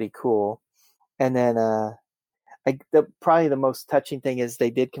cool. And then probably the most touching thing is they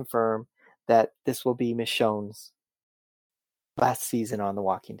did confirm that this will be Michonne's last season on The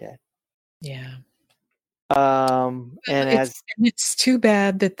Walking Dead. Yeah. And it's too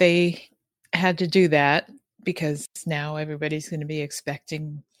bad that they had to do that, because now everybody's going to be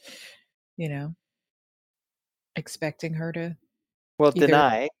expecting her to. Well,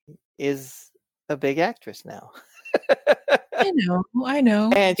 Denai is a big actress now. I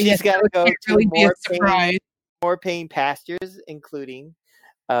know. And she's got to go to more paying pastures, including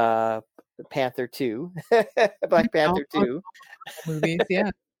Panther 2, Black Panther 2. Movies, yeah.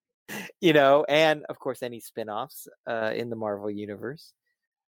 And of course any spin-offs in the Marvel universe.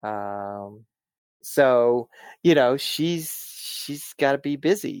 So, she's got to be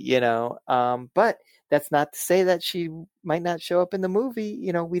busy, but that's not to say that she might not show up in the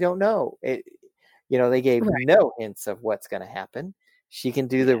movie. We don't know. They gave no hints of what's going to happen. She can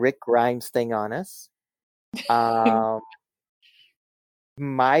do the Rick Grimes thing on us.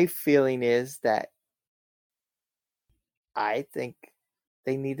 My feeling is that I think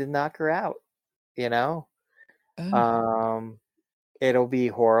they need to knock her out, It'll be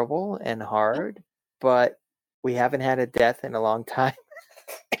horrible and hard, but we haven't had a death in a long time.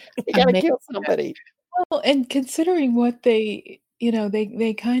 You gotta kill somebody. Well, and considering what they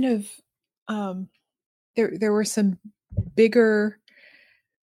kind of, there were some bigger,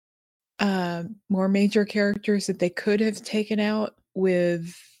 more major characters that they could have taken out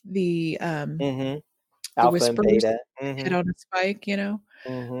with the Alpha Whispers, and Beta, head on a spike,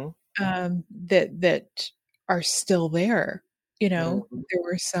 that are still there. There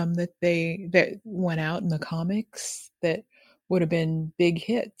were some that went out in the comics that would have been big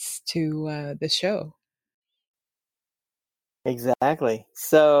hits to the show. Exactly.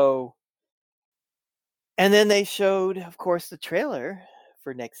 So, and then they showed, of course, the trailer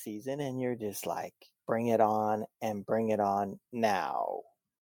for next season, and you're just like, bring it on and bring it on now.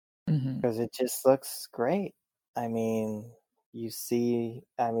 Because it just looks great. I mean, you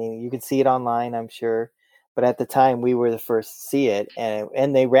can see it online, I'm sure. But at the time, we were the first to see it,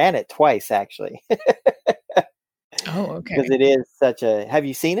 and they ran it twice, actually. Oh, okay. Because it is such a... Have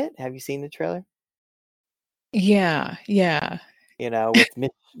you seen it? Have you seen the trailer? Yeah.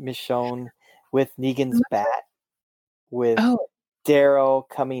 With Michonne, with Negan's bat, with Daryl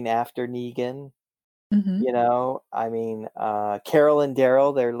coming after Negan. Carol and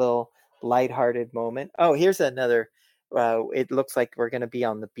Daryl, their little lighthearted moment. Oh, here's another. It looks like we're going to be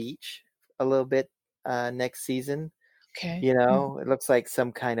on the beach a little bit next season. Okay. It looks like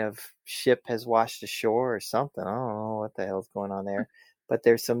some kind of ship has washed ashore or something. I don't know what the hell's going on there. But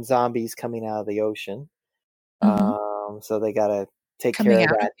there's some zombies coming out of the ocean. So they got to take care of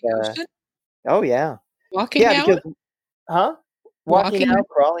that. Oh, yeah. Walking out? Walking out,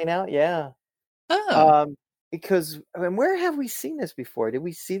 crawling out, yeah. Oh. Because, where have we seen this before? Did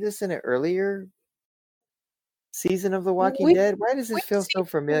we see this in an earlier season of The Walking Dead? Why does this feel so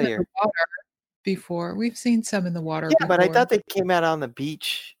familiar? Before we've seen some in the water. Yeah, but I thought they came out on the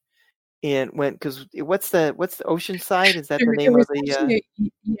beach and went, because what's the Oceanside? Is that the name of the?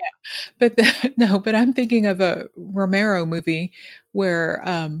 Yeah, but I'm thinking of a Romero movie where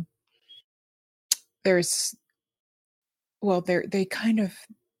there's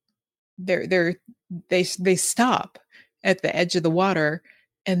they stop at the edge of the water,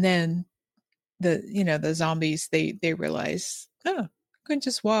 and then the zombies they realize, oh, I can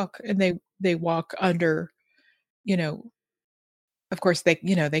just walk, and they walk under, of course they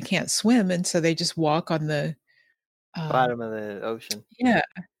can't swim, and so they just walk on the bottom of the ocean. Yeah.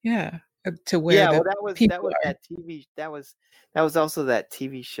 To where that was that TV. That was also that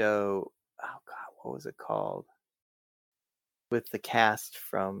TV show. Oh God, what was it called? With the cast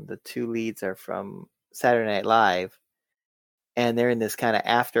from the two leads are from Saturday Night Live, and they're in this kind of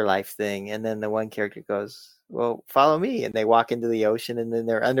afterlife thing, and then the one character goes, well, follow me, and they walk into the ocean, and then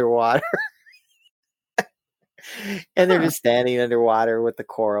they're underwater. And they're just standing underwater with the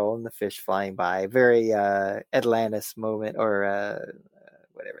coral and the fish flying by. Very Atlantis moment, or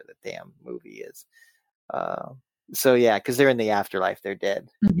whatever the damn movie is. So yeah, because they're in the afterlife, they're dead,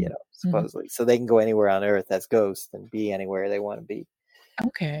 supposedly. So they can go anywhere on Earth as ghosts and be anywhere they want to be.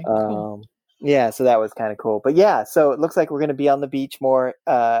 Okay. Cool. Yeah, so that was kind of cool. But yeah, so it looks like we're going to be on the beach more.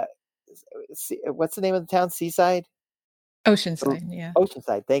 What's the name of the town? Seaside? Oceanside, yeah.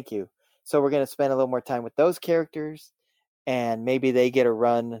 Oceanside, thank you. So we're going to spend a little more time with those characters. and maybe they get a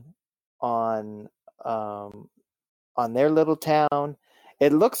run on their little town.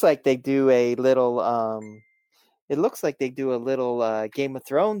 It looks like they do a little Game of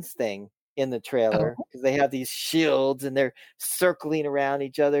Thrones thing in the trailer, Oh, because they have these shields and they're circling around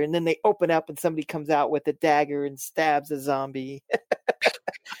each other, and then they open up and somebody comes out with a dagger and stabs a zombie.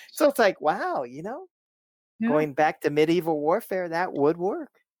 So it's like, wow, yeah. going back to medieval warfare, that would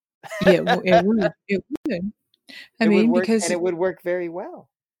work. Yeah, it would. It would. I It would mean, work, and it would work very well.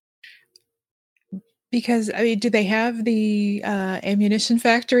 I mean, do they have the ammunition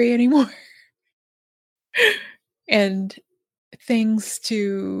factory anymore? And things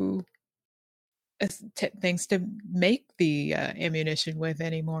to things to make the ammunition with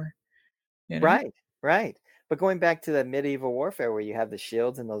anymore, you know? Right, right. But going back to the medieval warfare where you have the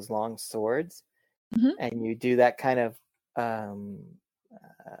shields and those long swords, Mhm. and you do that kind of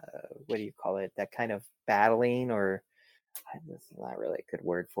what do you call it? That kind of battling, or this is not really a good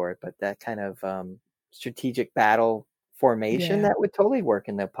word for it, but that kind of strategic battle formation, Yeah, that would totally work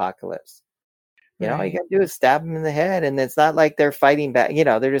in the apocalypse. All you right. gotta do is stab them in the head, and it's not like they're fighting back.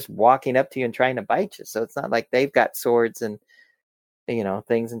 They're just walking up to you and trying to bite you. So it's not like they've got swords and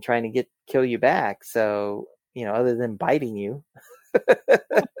things and trying to kill you back. So other than biting you.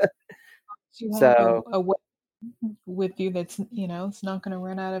 You have So a weapon with you that's, it's not gonna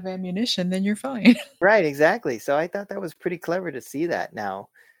run out of ammunition, then you're fine. right, exactly. So I thought that was pretty clever to see that now,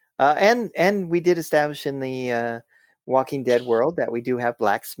 and we did establish in the Walking Dead world that we do have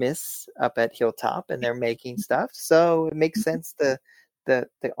blacksmiths up at Hilltop, and they're making stuff. So it makes sense, the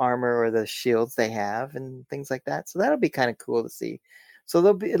armor or the shields they have and things like that. So that'll be kind of cool to see. So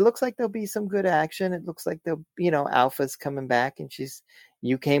it looks like there'll be some good action. It looks like Alpha's coming back, and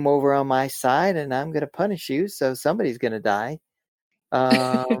you came over on my side, and I'm gonna punish you. So somebody's gonna die.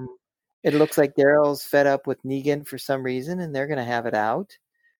 Um, it looks like Daryl's fed up with Negan for some reason, and they're gonna have it out.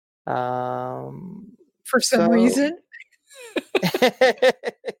 For some So reason.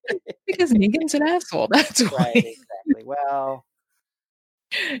 Because Negan's an asshole, that's right, why. exactly. Well,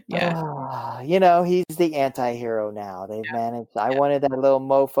 Yeah. he's the anti-hero now. They've managed. I wanted that little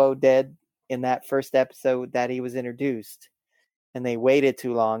mofo dead in that first episode that he was introduced, and they waited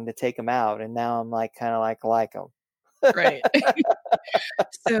too long to take him out, and now I'm kind of like him. Right.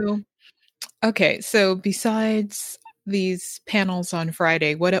 So, okay, so besides these panels on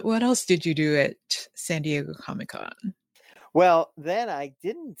Friday, what else did you do at San Diego Comic-Con? Well, then I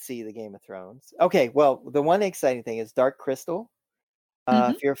didn't see the Game of Thrones. Okay, well, the one exciting thing is Dark Crystal.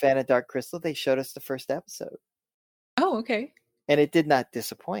 Mhm. If you're a fan of Dark Crystal, they showed us the first episode, Oh, okay. and it did not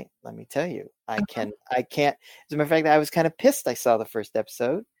disappoint. Let me tell you, I Uh-huh. can't. As a matter of fact, I was kind of pissed I saw the first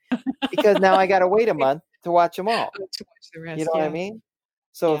episode, because now I got to wait a month to watch them all. To watch the You rest, know what I yeah. mean?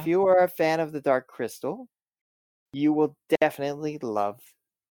 So if Yeah. you are a fan of the Dark Crystal, you will definitely love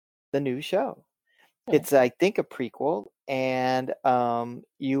the new show. Cool. It's, I think, a prequel, and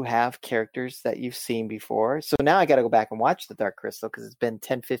you have characters that you've seen before. So now I got to go back and watch the Dark Crystal, because it's been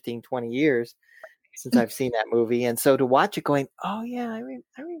 10, 15, 20 years since I've seen that movie. And so to watch it going, oh yeah, I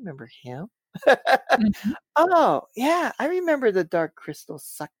remember him. Mhm. Oh yeah, I remember the Dark Crystal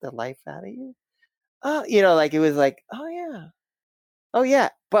sucked the life out of you. Oh, it was like, oh yeah. Oh yeah.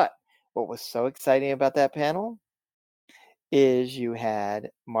 But what was so exciting about that panel is you had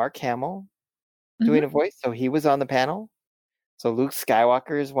Mark Hamill doing Mhm. a voice. So he was on the panel. So Luke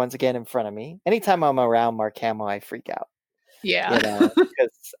Skywalker is once again in front of me. Anytime I'm around Mark Hamill, I freak out. Yeah.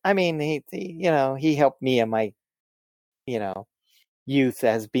 Because I mean, he helped me in my, youth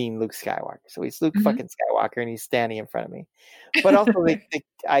as being Luke Skywalker. So he's Luke Mhm. fucking Skywalker, and he's standing in front of me. But also,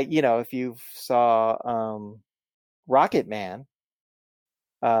 if you saw Rocket Man,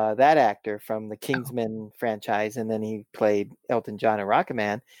 that actor from the Oh, Kingsman franchise, and then he played Elton John in Rocket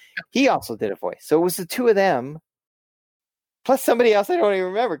Man, he also did a voice. So it was the two of them, plus somebody else I don't even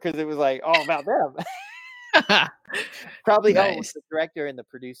remember, because it was like all about them. Probably, it was nice. the director and the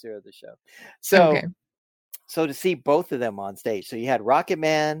producer of the show. Okay. So to see both of them on stage, so you had Rocket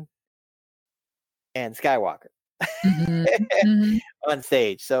Man and Skywalker Mhm. Mhm. on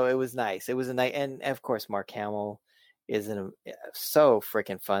stage. So it was nice. It was a night, and of course, Mark Hamill is so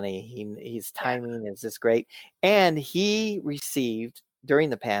freaking funny. His Yeah. timing is just great, and he received during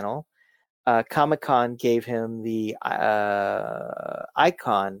the panel. Comic-Con gave him the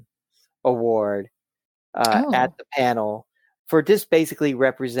Icon Award at Oh. the panel for just basically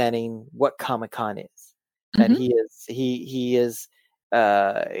representing what Comic-Con is. That Mhm. he is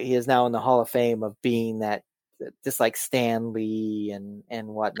now in the Hall of Fame of being just like Stan Lee and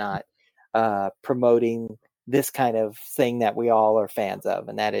whatnot, promoting this kind of thing that we all are fans of,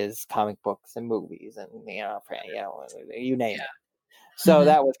 and that is comic books and movies and you name it. So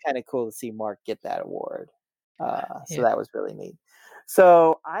that was kind of cool to see Mark get that award. So that was really neat.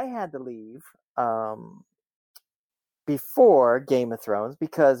 So I had to leave before Game of Thrones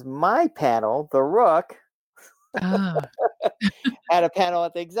because my panel, The Rook, had a panel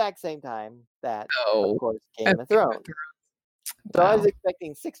at the exact same time that, of course, Game of Thrones. So I was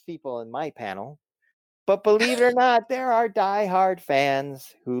expecting 6 people in my panel. But believe it or not, there are diehard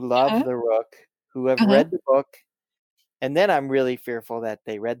fans who love The Rook, who have read the book. And then I'm really fearful that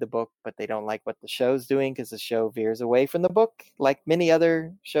they read the book, but they don't like what the show's doing because the show veers away from the book, like many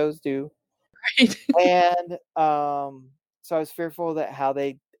other shows do. Right. And so I was fearful that how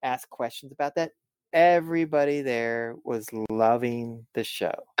they ask questions about that. Everybody there was loving the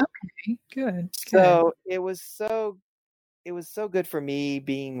show. Okay, good. So it was so good for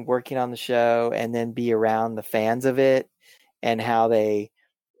me working on the show and then be around the fans of it and how they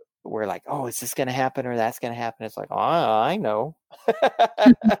were like, oh, is this going to happen or that's going to happen? It's like, oh, I know.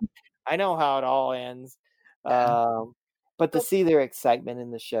 I know how it all ends. But to see their excitement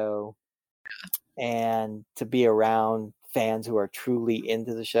in the show and to be around fans who are truly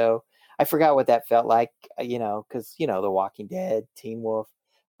into the show, I forgot what that felt like, because, The Walking Dead, Teen Wolf,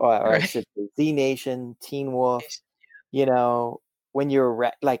 or I should say Z Nation, Teen Wolf, when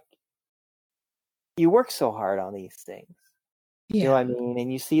you're like, you work so hard on these things. You know what I mean?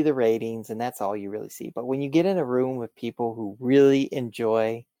 And you see the ratings and that's all you really see. But when you get in a room with people who really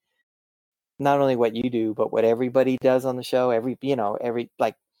enjoy not only what you do, but what everybody does on the show,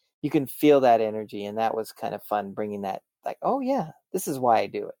 like you can feel that energy. And that was kind of fun bringing that, like, oh yeah, this is why I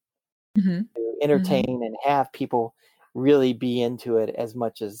do it. To entertain and have people really be into it as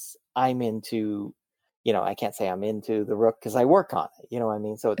much as I'm into, I can't say I'm into The Rook because I work on it, you know what I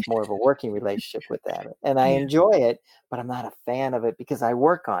mean? So it's more of a working relationship with that. And I enjoy it, but I'm not a fan of it because I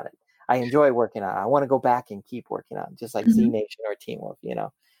work on it. I enjoy working on it. I want to go back and keep working on it, just like Z Nation or Teen Wolf,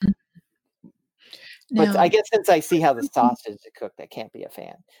 But I guess since I see how the sausage is cooked, I can't be a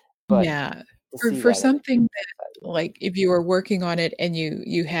fan. But for something that, like, if you were working on it and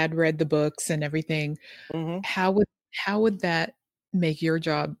you had read the books and everything, how would that make your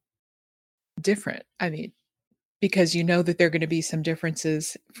job different? I mean, because that there are going to be some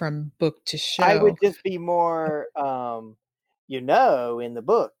differences from book to show. I would just be more, in the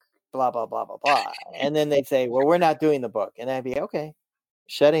book, blah, blah, blah, blah, blah. And then they'd say, well, we're not doing the book. And I'd be, okay,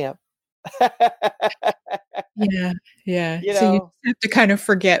 shutting up. Yeah. So you have to kind of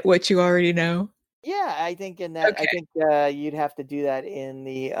forget what you already know. Yeah, I think I think you'd have to do that in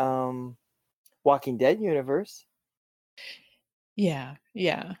the Walking Dead universe. Yeah.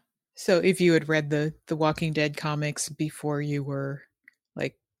 So if you had read the Walking Dead comics before you were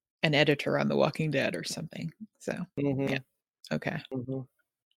like an editor on The Walking Dead or something. So yeah. Okay.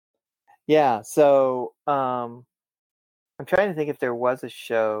 Yeah. So I'm trying to think if there was a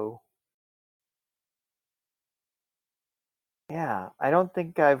show. Yeah, I don't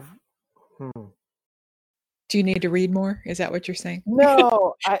think I've. Do you need to read more? Is that what you're saying?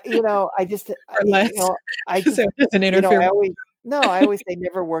 No, I just, I just, so it doesn't interfere. I always say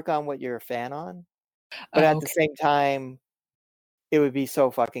never work on what you're a fan on, but at the same time, it would be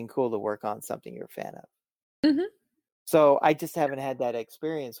so fucking cool to work on something you're a fan of. So I just haven't had that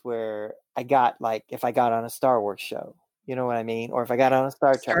experience where I got, like, if I got on a Star Wars show, you know what I mean? Or if I got on a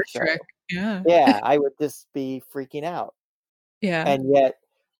Star Trek show. Yeah, I would just be freaking out. Yeah.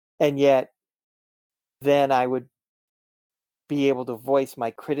 And yet then I would be able to voice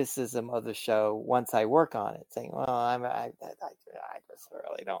my criticism of the show once I work on it, saying, well, I just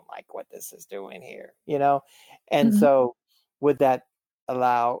really don't like what this is doing here, And so would that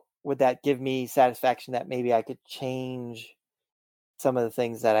give me satisfaction that maybe I could change some of the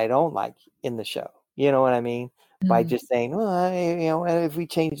things that I don't like in the show? You know what I mean? By just saying, well, if we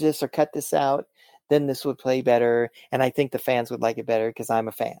change this or cut this out, then this would play better. And I think the fans would like it better because I'm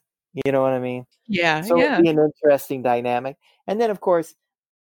a fan. You know what I mean? Yeah. So it'd be an interesting dynamic. And then, of course,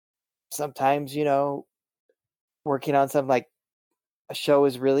 sometimes, working on something like a show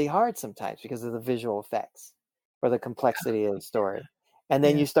is really hard sometimes because of the visual effects or the complexity of the story. And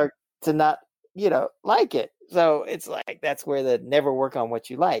then you start to not, like it. So it's like, that's where the never work on what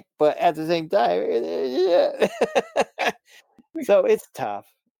you like. But at the same time, so it's tough.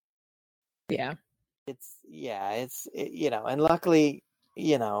 Yeah. And luckily,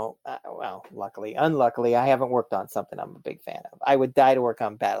 unluckily, I haven't worked on something I'm a big fan of. I would die to work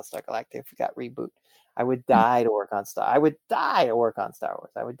on Battlestar Galactica if it got reboot. I would die to work on I would die to work on Star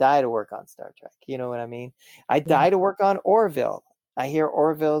Wars. I would die to work on Star Trek. You know what I mean? I'd die to work on Orville. I hear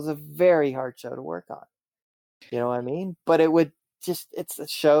Orville is a very hard show to work on. You know what I mean? But it's a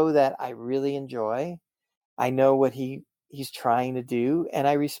show that I really enjoy. I know what he's trying to do, and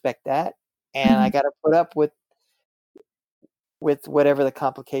I respect that. And I Mhm. got to put up with whatever the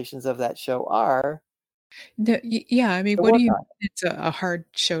complications of that show are Yeah, I mean, to what do work you on. it's a hard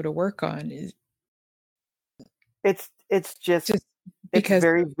show to work on? Is It's just just it's because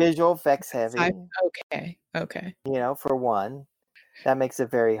very visual effects sci heavy, okay, okay. for one. That makes it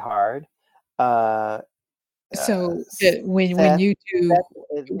very hard. Uh, So, when Seth, you do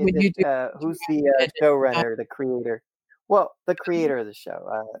is when it you do who's the independent stuff, showrunner, the creator? Well, the creator of the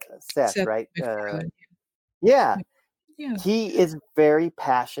show, Seth, Seth right? MacFarlane, Yeah, yeah, he is very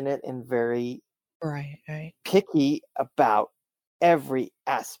passionate and very right, right. picky about every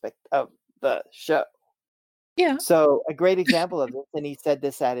aspect of the show. Yeah, So a great example of this, and he said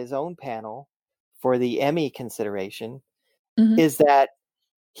this at his own panel for the Emmy consideration, mhm, is that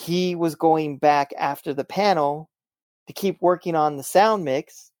he was going back after the panel to keep working on the sound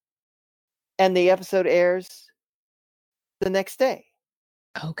mix, and the episode airs the next day.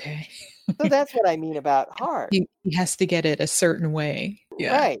 okay. So that's what I mean about hard. He has to get it a certain way. Yeah,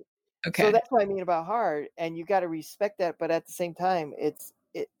 Right. So okay. that's what I mean about hard, and you got to respect that, but at the same time,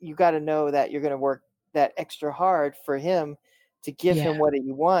 you got to know that you're going to work that extra hard for him to give Yeah, him what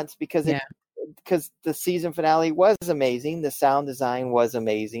he wants, yeah, because the season finale was amazing, the sound design was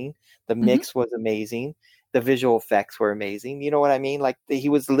amazing, the mhm, mix was amazing, the visual effects were amazing. You know what I mean? Like he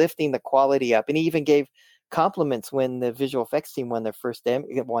was lifting the quality up, and he even gave compliments when the visual effects team won their first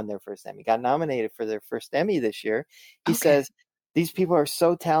Emmy, got nominated for their first Emmy this year. He okay, says these people are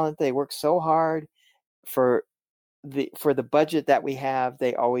so talented, they work so hard for the budget that we have.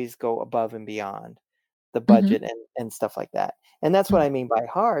 They always go above and beyond the mhm, budget and stuff like that. And that's what mm, I mean by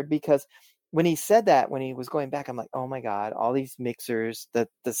hard, because when he said that, when he was going back, I'm like, oh my God, all these mixers, the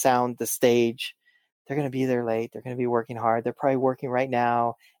sound, the stage, they're going to be there late. They're going to be working hard. They're probably working right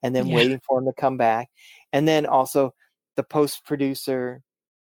now and then yeah, waiting for him to come back. And then also the post producer,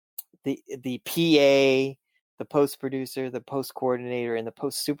 the PA, the post producer, the post coordinator, and the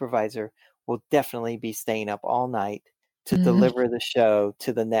post supervisor will definitely be staying up all night to mhm, deliver the show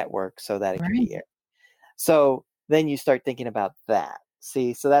to the network so that it can right, be aired. So then you start thinking about that.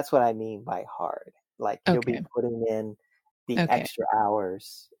 See, so that's what I mean by hard. Like you'll be okay, putting in the okay, extra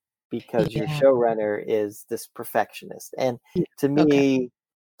hours because your yeah, showrunner is this perfectionist. And yeah, to okay, me,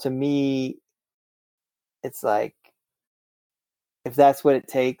 to me, it's like if that's what it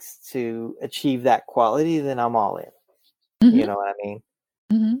takes to achieve that quality, then I'm all in. You mhm, know what I mean?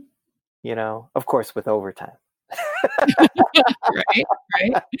 mhm. Of course, with overtime. Right,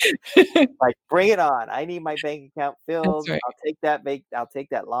 right. Like, bring it on. I need my bank account That's filled. right. I'll take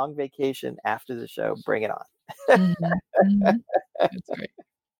that long vacation after the show. Bring it on. Mhm, mhm. That's right.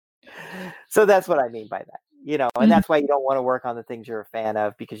 So that's what I mean by that. And Mhm. that's why you don't want to work on the things you're a fan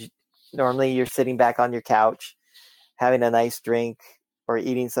of, because normally you're sitting back on your couch having a nice drink or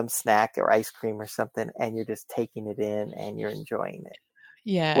eating some snack or ice cream or something, and you're just taking it in and you're enjoying it.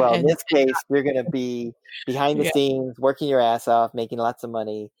 Yeah, Well, in and this case, you're going to be behind the yeah, scenes, working your ass off, making lots of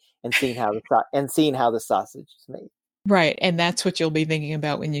money, and seeing how the sausage is made. right, and that's what you'll be thinking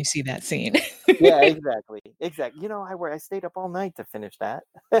about when you see that scene. Yeah, exactly, exactly. I stayed up all night to finish that.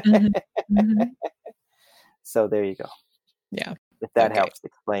 Mhm, mhm. So there you go. Yeah, If that okay. helps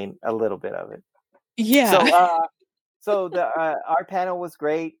explain a little bit of it. Yeah. So the our panel was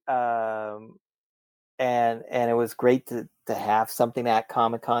great, and it was great to have something at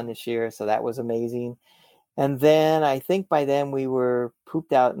Comic-Con this year. So that was amazing. And then I think by then we were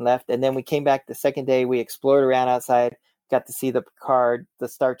pooped out and left. And then we came back the second day. We explored around outside, got to see the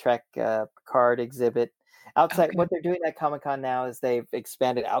Star Trek Picard exhibit outside. Okay, What they're doing at Comic-Con now is they've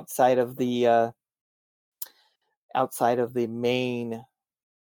expanded outside of the main,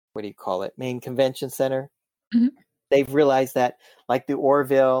 what do you call it, main convention center. mhm. They've realized that, like the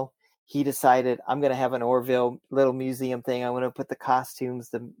Orville, he decided, I'm going to have an Orville little museum thing. I'm going to put the costumes,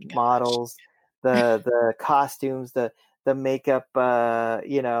 the Gosh. models, the costumes, the makeup,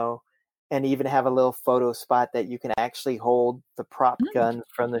 and even have a little photo spot that you can actually hold the prop Mm, gun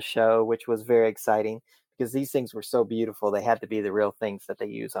from the show, which was very exciting because these things were so beautiful. They had to be the real things that they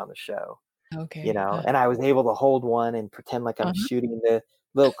use on the show. okay, And I was able to hold one and pretend like I'm uh-huh, shooting the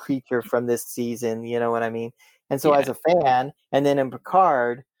little creature from this season, you know what I mean? And so yeah, as a fan, and then in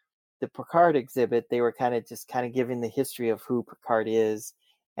Picard, the Picard exhibit, they were kind of giving the history of who Picard is,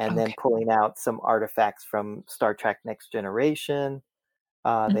 and then okay, pulling out some artifacts from Star Trek Next Generation. They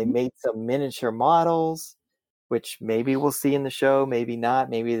mhm. made some miniature models, which maybe we'll see in the show, maybe not.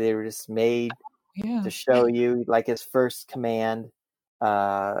 Maybe they were just made Yeah, to show you, like his first command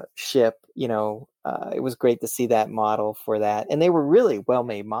ship, it was great to see that model for that, and they were really well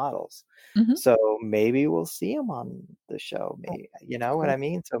made models. Mhm. So maybe we'll see them on the show. Maybe, you know what I Cool.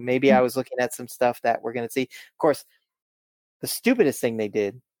 mean? So maybe I was looking at some stuff that we're going to see. Of course, the stupidest thing they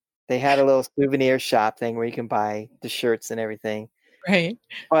did, they had a little souvenir shop thing where you can buy the shirts and everything. Right.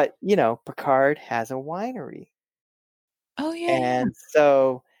 But, you know, Picard has a winery. Oh, yeah. And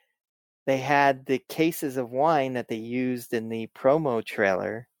so they had the cases of wine that they used in the promo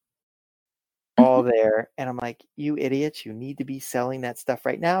trailer all Mhm. there. And I'm like, you idiots, you need to be selling that stuff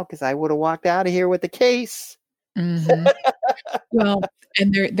right now because I would have walked out of here with the case. Mhm. Well,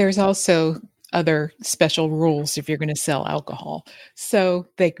 and there's also other special rules if you're gonna sell alcohol, so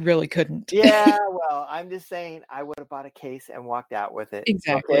they really couldn't. Yeah, well, I'm just saying I would have bought a case and walked out with it.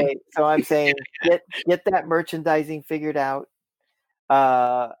 Exactly. Okay. So I'm saying get that merchandising figured out.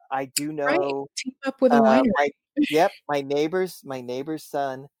 I do Right. know Team up with a winery. my neighbor's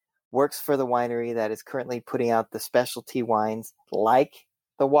son works for the winery that is currently putting out the specialty wines like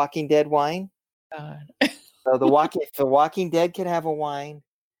the Walking Dead wine. God. So if the Walking Dead can have a wine,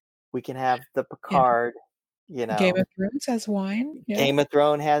 we can have the Yeah. Picard, you Game know. of Thrones has wine. Yeah. Game of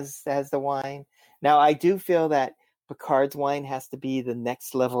Thrones has the wine. Now I do feel that Picard's wine has to be the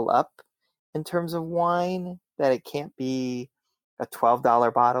next level up in terms of wine, that it can't be a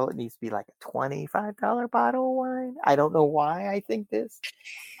 $12 bottle. It needs to be like a $25 bottle of wine. I don't know why I think this.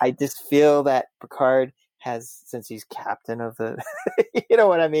 I just feel that Picard has, since he's captain of the, you know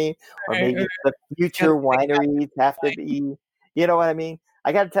what I mean? Or Right, maybe right. the Gotta future pick up wineries have to wine. be, you know what I mean?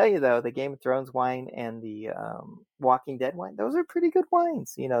 I got to tell you though, the Game of Thrones wine and the Walking Dead wine, those are pretty good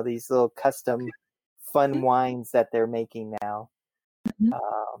wines. You know, these little custom fun wines that they're making now Mhm.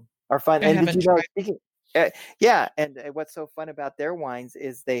 are fun. I And did haven't you know, tried. speaking, yeah, and what's so fun about their wines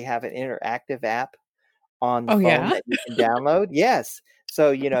is they have an interactive app on the Oh, phone yeah? that you can download. Yes.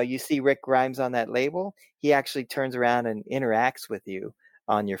 So, you know, you see Rick Grimes on that label, he actually turns around and interacts with you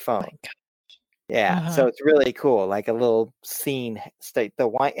on your My phone. god. Yeah. So Uh-huh. it's really cool, like a little scene state the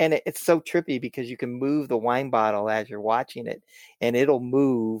wine, and it's so trippy because you can move the wine bottle as you're watching it, and it'll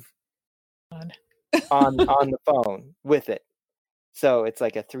move God. on the phone with it. So it's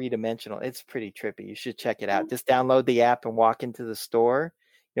like a three-dimensional. It's pretty trippy. You should check it out. Just download the app and walk into the store.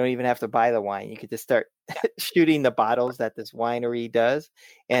 You don't even have to buy the wine. You could just start shooting the bottles that this winery does,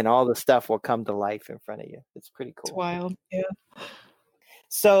 and all the stuff will come to life in front of you. It's pretty It's cool. wild. Yeah.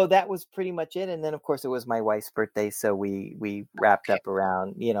 So that was pretty much it. And then of course it was my wife's birthday, so we wrapped Okay. up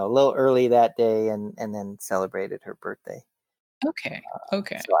around, you know, a little early that day and then celebrated her birthday. Okay.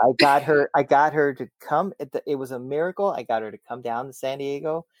 Okay. So I got her to come. It was a miracle. I got her to come down to San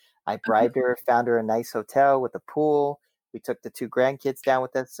Diego. I Uh-huh. bribed her, found her a nice hotel with a pool. We took the two grandkids down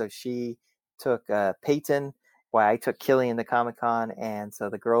with us. So she took Peyton, while I took Killian to Comic Con, and so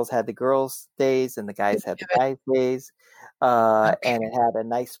the girls had the girls' days and the Did guys you had the have guys' days. Okay. And it had a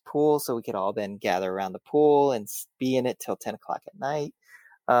nice pool, so we could all then gather around the pool and be in it till 10 o'clock at night.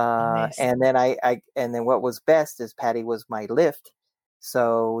 Nice. And then and then what was best is Patty was my lift.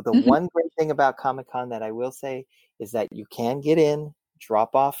 So the Mhm. one great thing about Comic Con that I will say is that you can get in,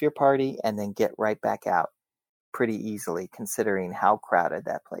 drop off your party, and then get right back out pretty easily, considering how crowded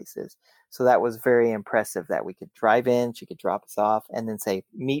that place is. So that was very impressive that we could drive in, she could drop us off, and then say,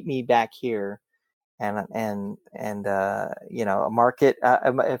 "Meet me back here." And you know, a market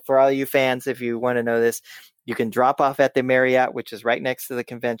for all you fans, if you want to know this, you can drop off at the Marriott, which is right next to the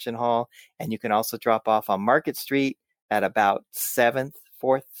convention hall, and you can also drop off on Market Street at about 7th,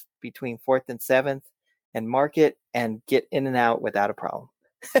 4th, between 4th and 7th, and Market, and get in and out without a problem.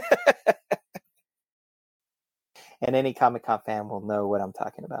 And any Comic Con fan will know what I'm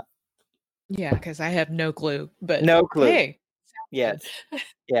talking about. Yeah, because I have no clue, but No clue. hey, sounds Yes.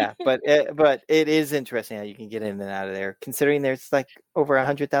 Yeah, but it is interesting how you can get in and out of there, considering there's like over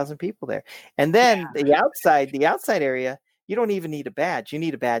 100,000 people there. And then good. the outside area, you don't even need a badge. You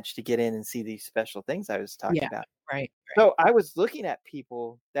need a badge to get in and see these special things I was talking Yeah. about. Right. Right. So I was looking at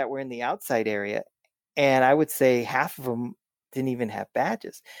people that were in the outside area, and I would say half of them didn't even have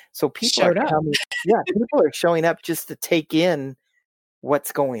badges. So people are Showed up. coming. Yeah, people are showing up just to take in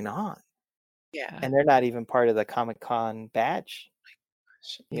what's going on, Yeah. and they're not even part of the Comic-Con badge,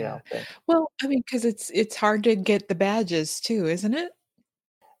 Yeah. thing. Well, I mean, because it's hard to get the badges too, isn't it?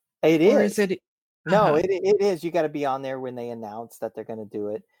 It Or is is. it No, Uh-huh. it is. You got to be on there when they announce that they're going to do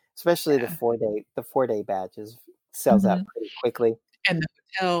it. Especially Yeah. the 4-day badges sells out Mhm. pretty quickly. And the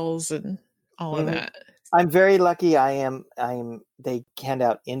hotels and all of hmm that. I'm very lucky. I am. They hand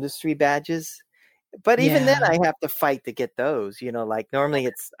out industry badges, but even then, Yeah. I have to fight to get those. You know, like normally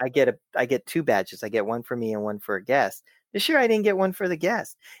it's I get two badges. I get one for me and one for a guest. This year I didn't get one for the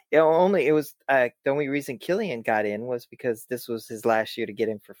guest. The only reason Killian got in was because this was his last year to get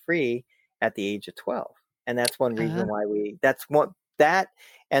in for free at the age of 12. And that's one reason why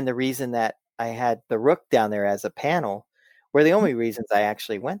and the reason that I had the Rook down there as a panel were the only reasons I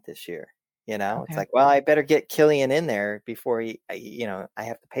actually went this year. Okay. It's like, well, I better get Killian in there before I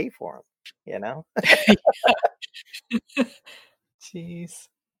have to pay for him, Jeez.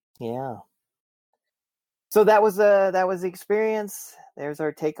 Yeah. So that was the experience. There's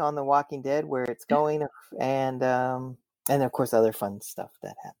our take on The Walking Dead, where it's going, and of course other fun stuff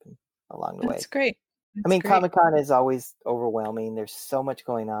that happened along the way. That's great. Comic-Con is always overwhelming. There's so much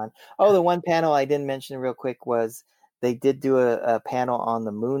going on. Oh, the one panel I didn't mention real quick was they did do a panel on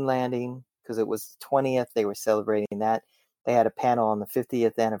the moon landing because it was the 20th. They were celebrating that. They had a panel on the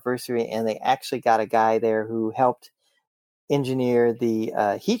 50th anniversary, and they actually got a guy there who helped engineer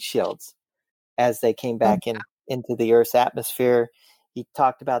the heat shields as they came back into the Earth's atmosphere. He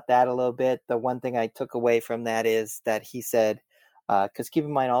talked about that a little bit. The one thing I took away from that is that he said, because keep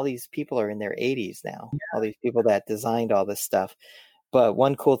in mind, all these people are in their 80s now, all these people that designed all this stuff. But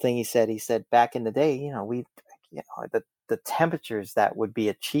one cool thing he said back in the day, the temperatures that would be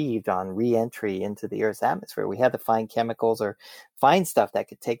achieved on re-entry into the Earth's atmosphere, we had to find chemicals or find stuff that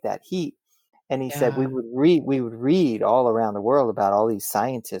could take that heat. And he said we would read all around the world about all these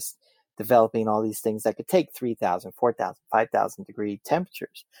scientists developing all these things that could take 3,000, 4,000, 5,000 degree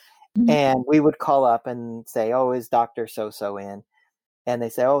temperatures. Mm-hmm. And we would call up and say, oh, is Dr. So-so in? And they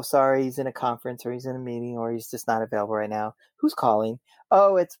say, oh, sorry, he's in a conference or he's in a meeting or he's just not available right now. Who's calling?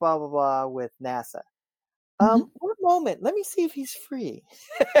 Oh, it's blah, blah, blah with NASA. One moment. Let me see if he's free.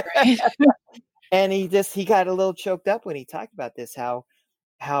 Right. And he got a little choked up when he talked about this, how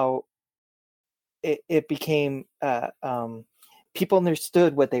it became people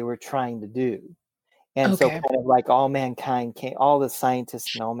understood what they were trying to do. And so kind of like all the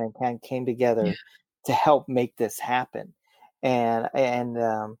scientists and all mankind came together to help make this happen. And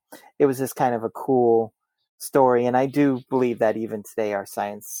it was just kind of a cool story. And I do believe that even today, our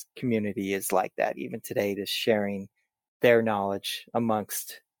science community is like that. Even today, just sharing their knowledge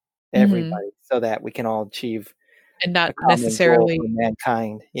amongst everybody so that we can all achieve and not necessarily for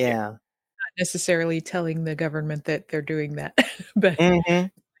mankind. Yeah. Not necessarily telling the government that they're doing that, but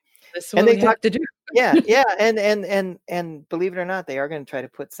that's what we have to do. Yeah. And believe it or not, they are going to try to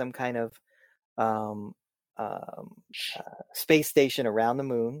put some kind of space station around the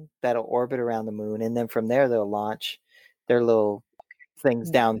moon that'll orbit around the moon, and then from there they'll launch their little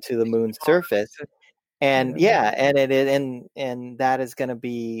things down to the moon's surface. And and that is going to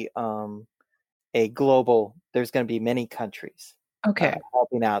be a global. There's going to be many countries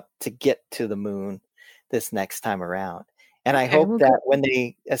helping out to get to the moon this next time around. And I hope that when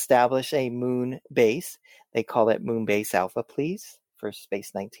they establish a moon base, they call it Moon Base Alpha, please, for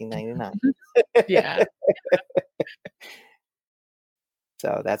Space 1999. Yeah.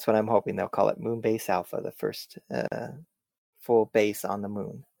 So that's what I'm hoping. They'll call it Moon Base Alpha, the first full base on the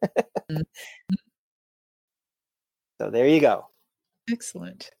moon. So there you go.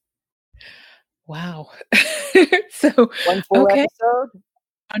 Excellent. Wow. So one full episode.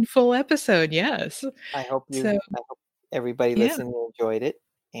 One full episode, yes. I hope everybody listening enjoyed it.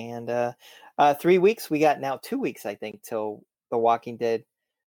 And 3 weeks, we got now 2 weeks, I think, till The Walking Dead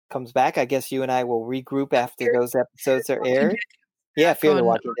comes back. I guess you and I will regroup after those episodes are aired. Yeah, Fear the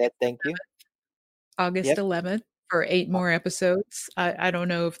Walking Dead. Thank you. August 11th for 8 more episodes. I don't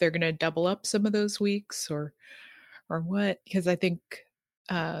know if they're going to double up some of those weeks or what, because I think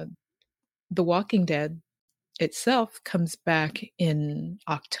The Walking Dead itself comes back in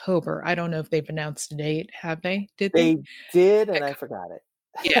October. I don't know if they've announced a date. Have they? Did they? They did, and I forgot it.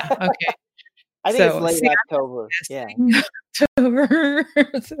 Yeah. Okay. I think it's late October. Yeah. October.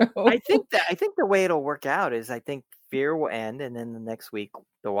 I think the way it'll work out is I think Fear will end, and then the next week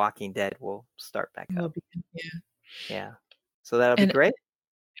The Walking Dead will start back up. Yeah. So that'll be great.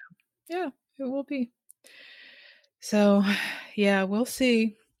 Yeah, it will be. So, yeah, we'll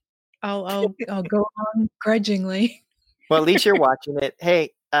see. I'll go on grudgingly. Well, at least you're watching it.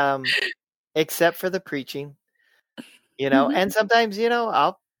 Hey, except for the preaching, and sometimes,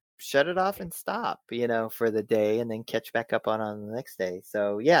 I'll shut it off and stop, for the day and then catch back up on the next day.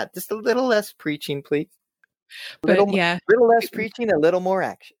 So yeah, just a little less preaching, please. A little less preaching, a little more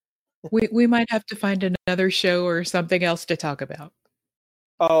action. We might have to find another show or something else to talk about.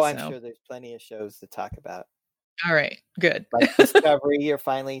 Oh, I'm sure there's plenty of shows to talk about. All right, good. Like Discovery, you're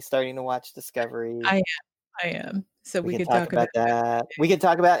finally starting to watch Discovery. I am. I am. So We we can could talk talk about about that. We can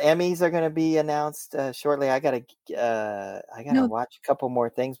talk about Emmys are going to be announced shortly. I gotta no, watch a couple more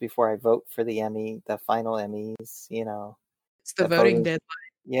things before I vote for the final Emmys. it's the The voting voting. deadline.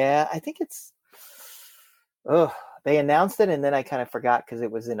 Yeah, I think it's. Oh, they announced it and then I kind of forgot because it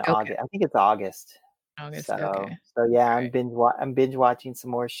was in Okay. August. I think it's August. August. So Okay. so yeah, All I'm right. binge watching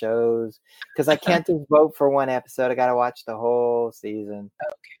some more shows because I can't just vote for one episode. I got to watch the whole season.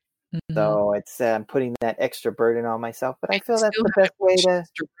 Mhm. So it's I'm putting that extra burden on myself, but I You feel that's still the best haven't way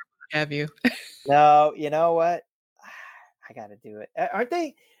watched to. Mr. Robot, have you? No, you know what? I got to do it. Aren't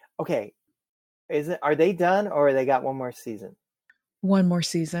they okay? Are they done or they got one more season? One more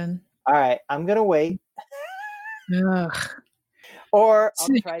season. All right, I'm gonna wait, Ugh. or So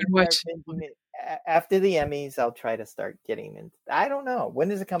I'll you try to can start watch binging it after the Emmys. I'll try to start getting in. I don't know when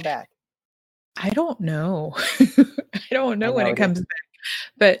does it come back. I don't know. I don't I know when know it it is. comes back.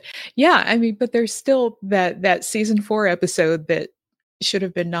 But yeah, I mean, but there's still that season 4 episode that should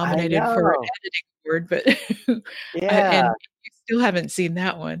have been I nominated for an know. editing award, but Yeah. and you still haven't seen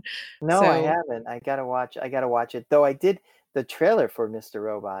that one. No, I So, haven't. I gotta watch it. Though I did the trailer for Mr.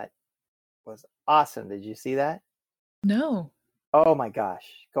 Robot was awesome. Did you see that? no. Oh my gosh.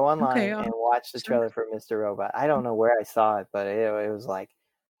 Go Okay, online I'll and watch the check. trailer for Mr. Robot. I don't know where I saw it, but it was like,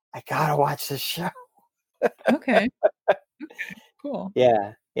 I gotta watch this show. Okay. Cool.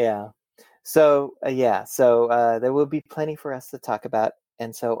 Yeah, yeah. So, there will be plenty for us to talk about.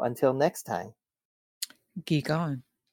 And so until next time. Geek on.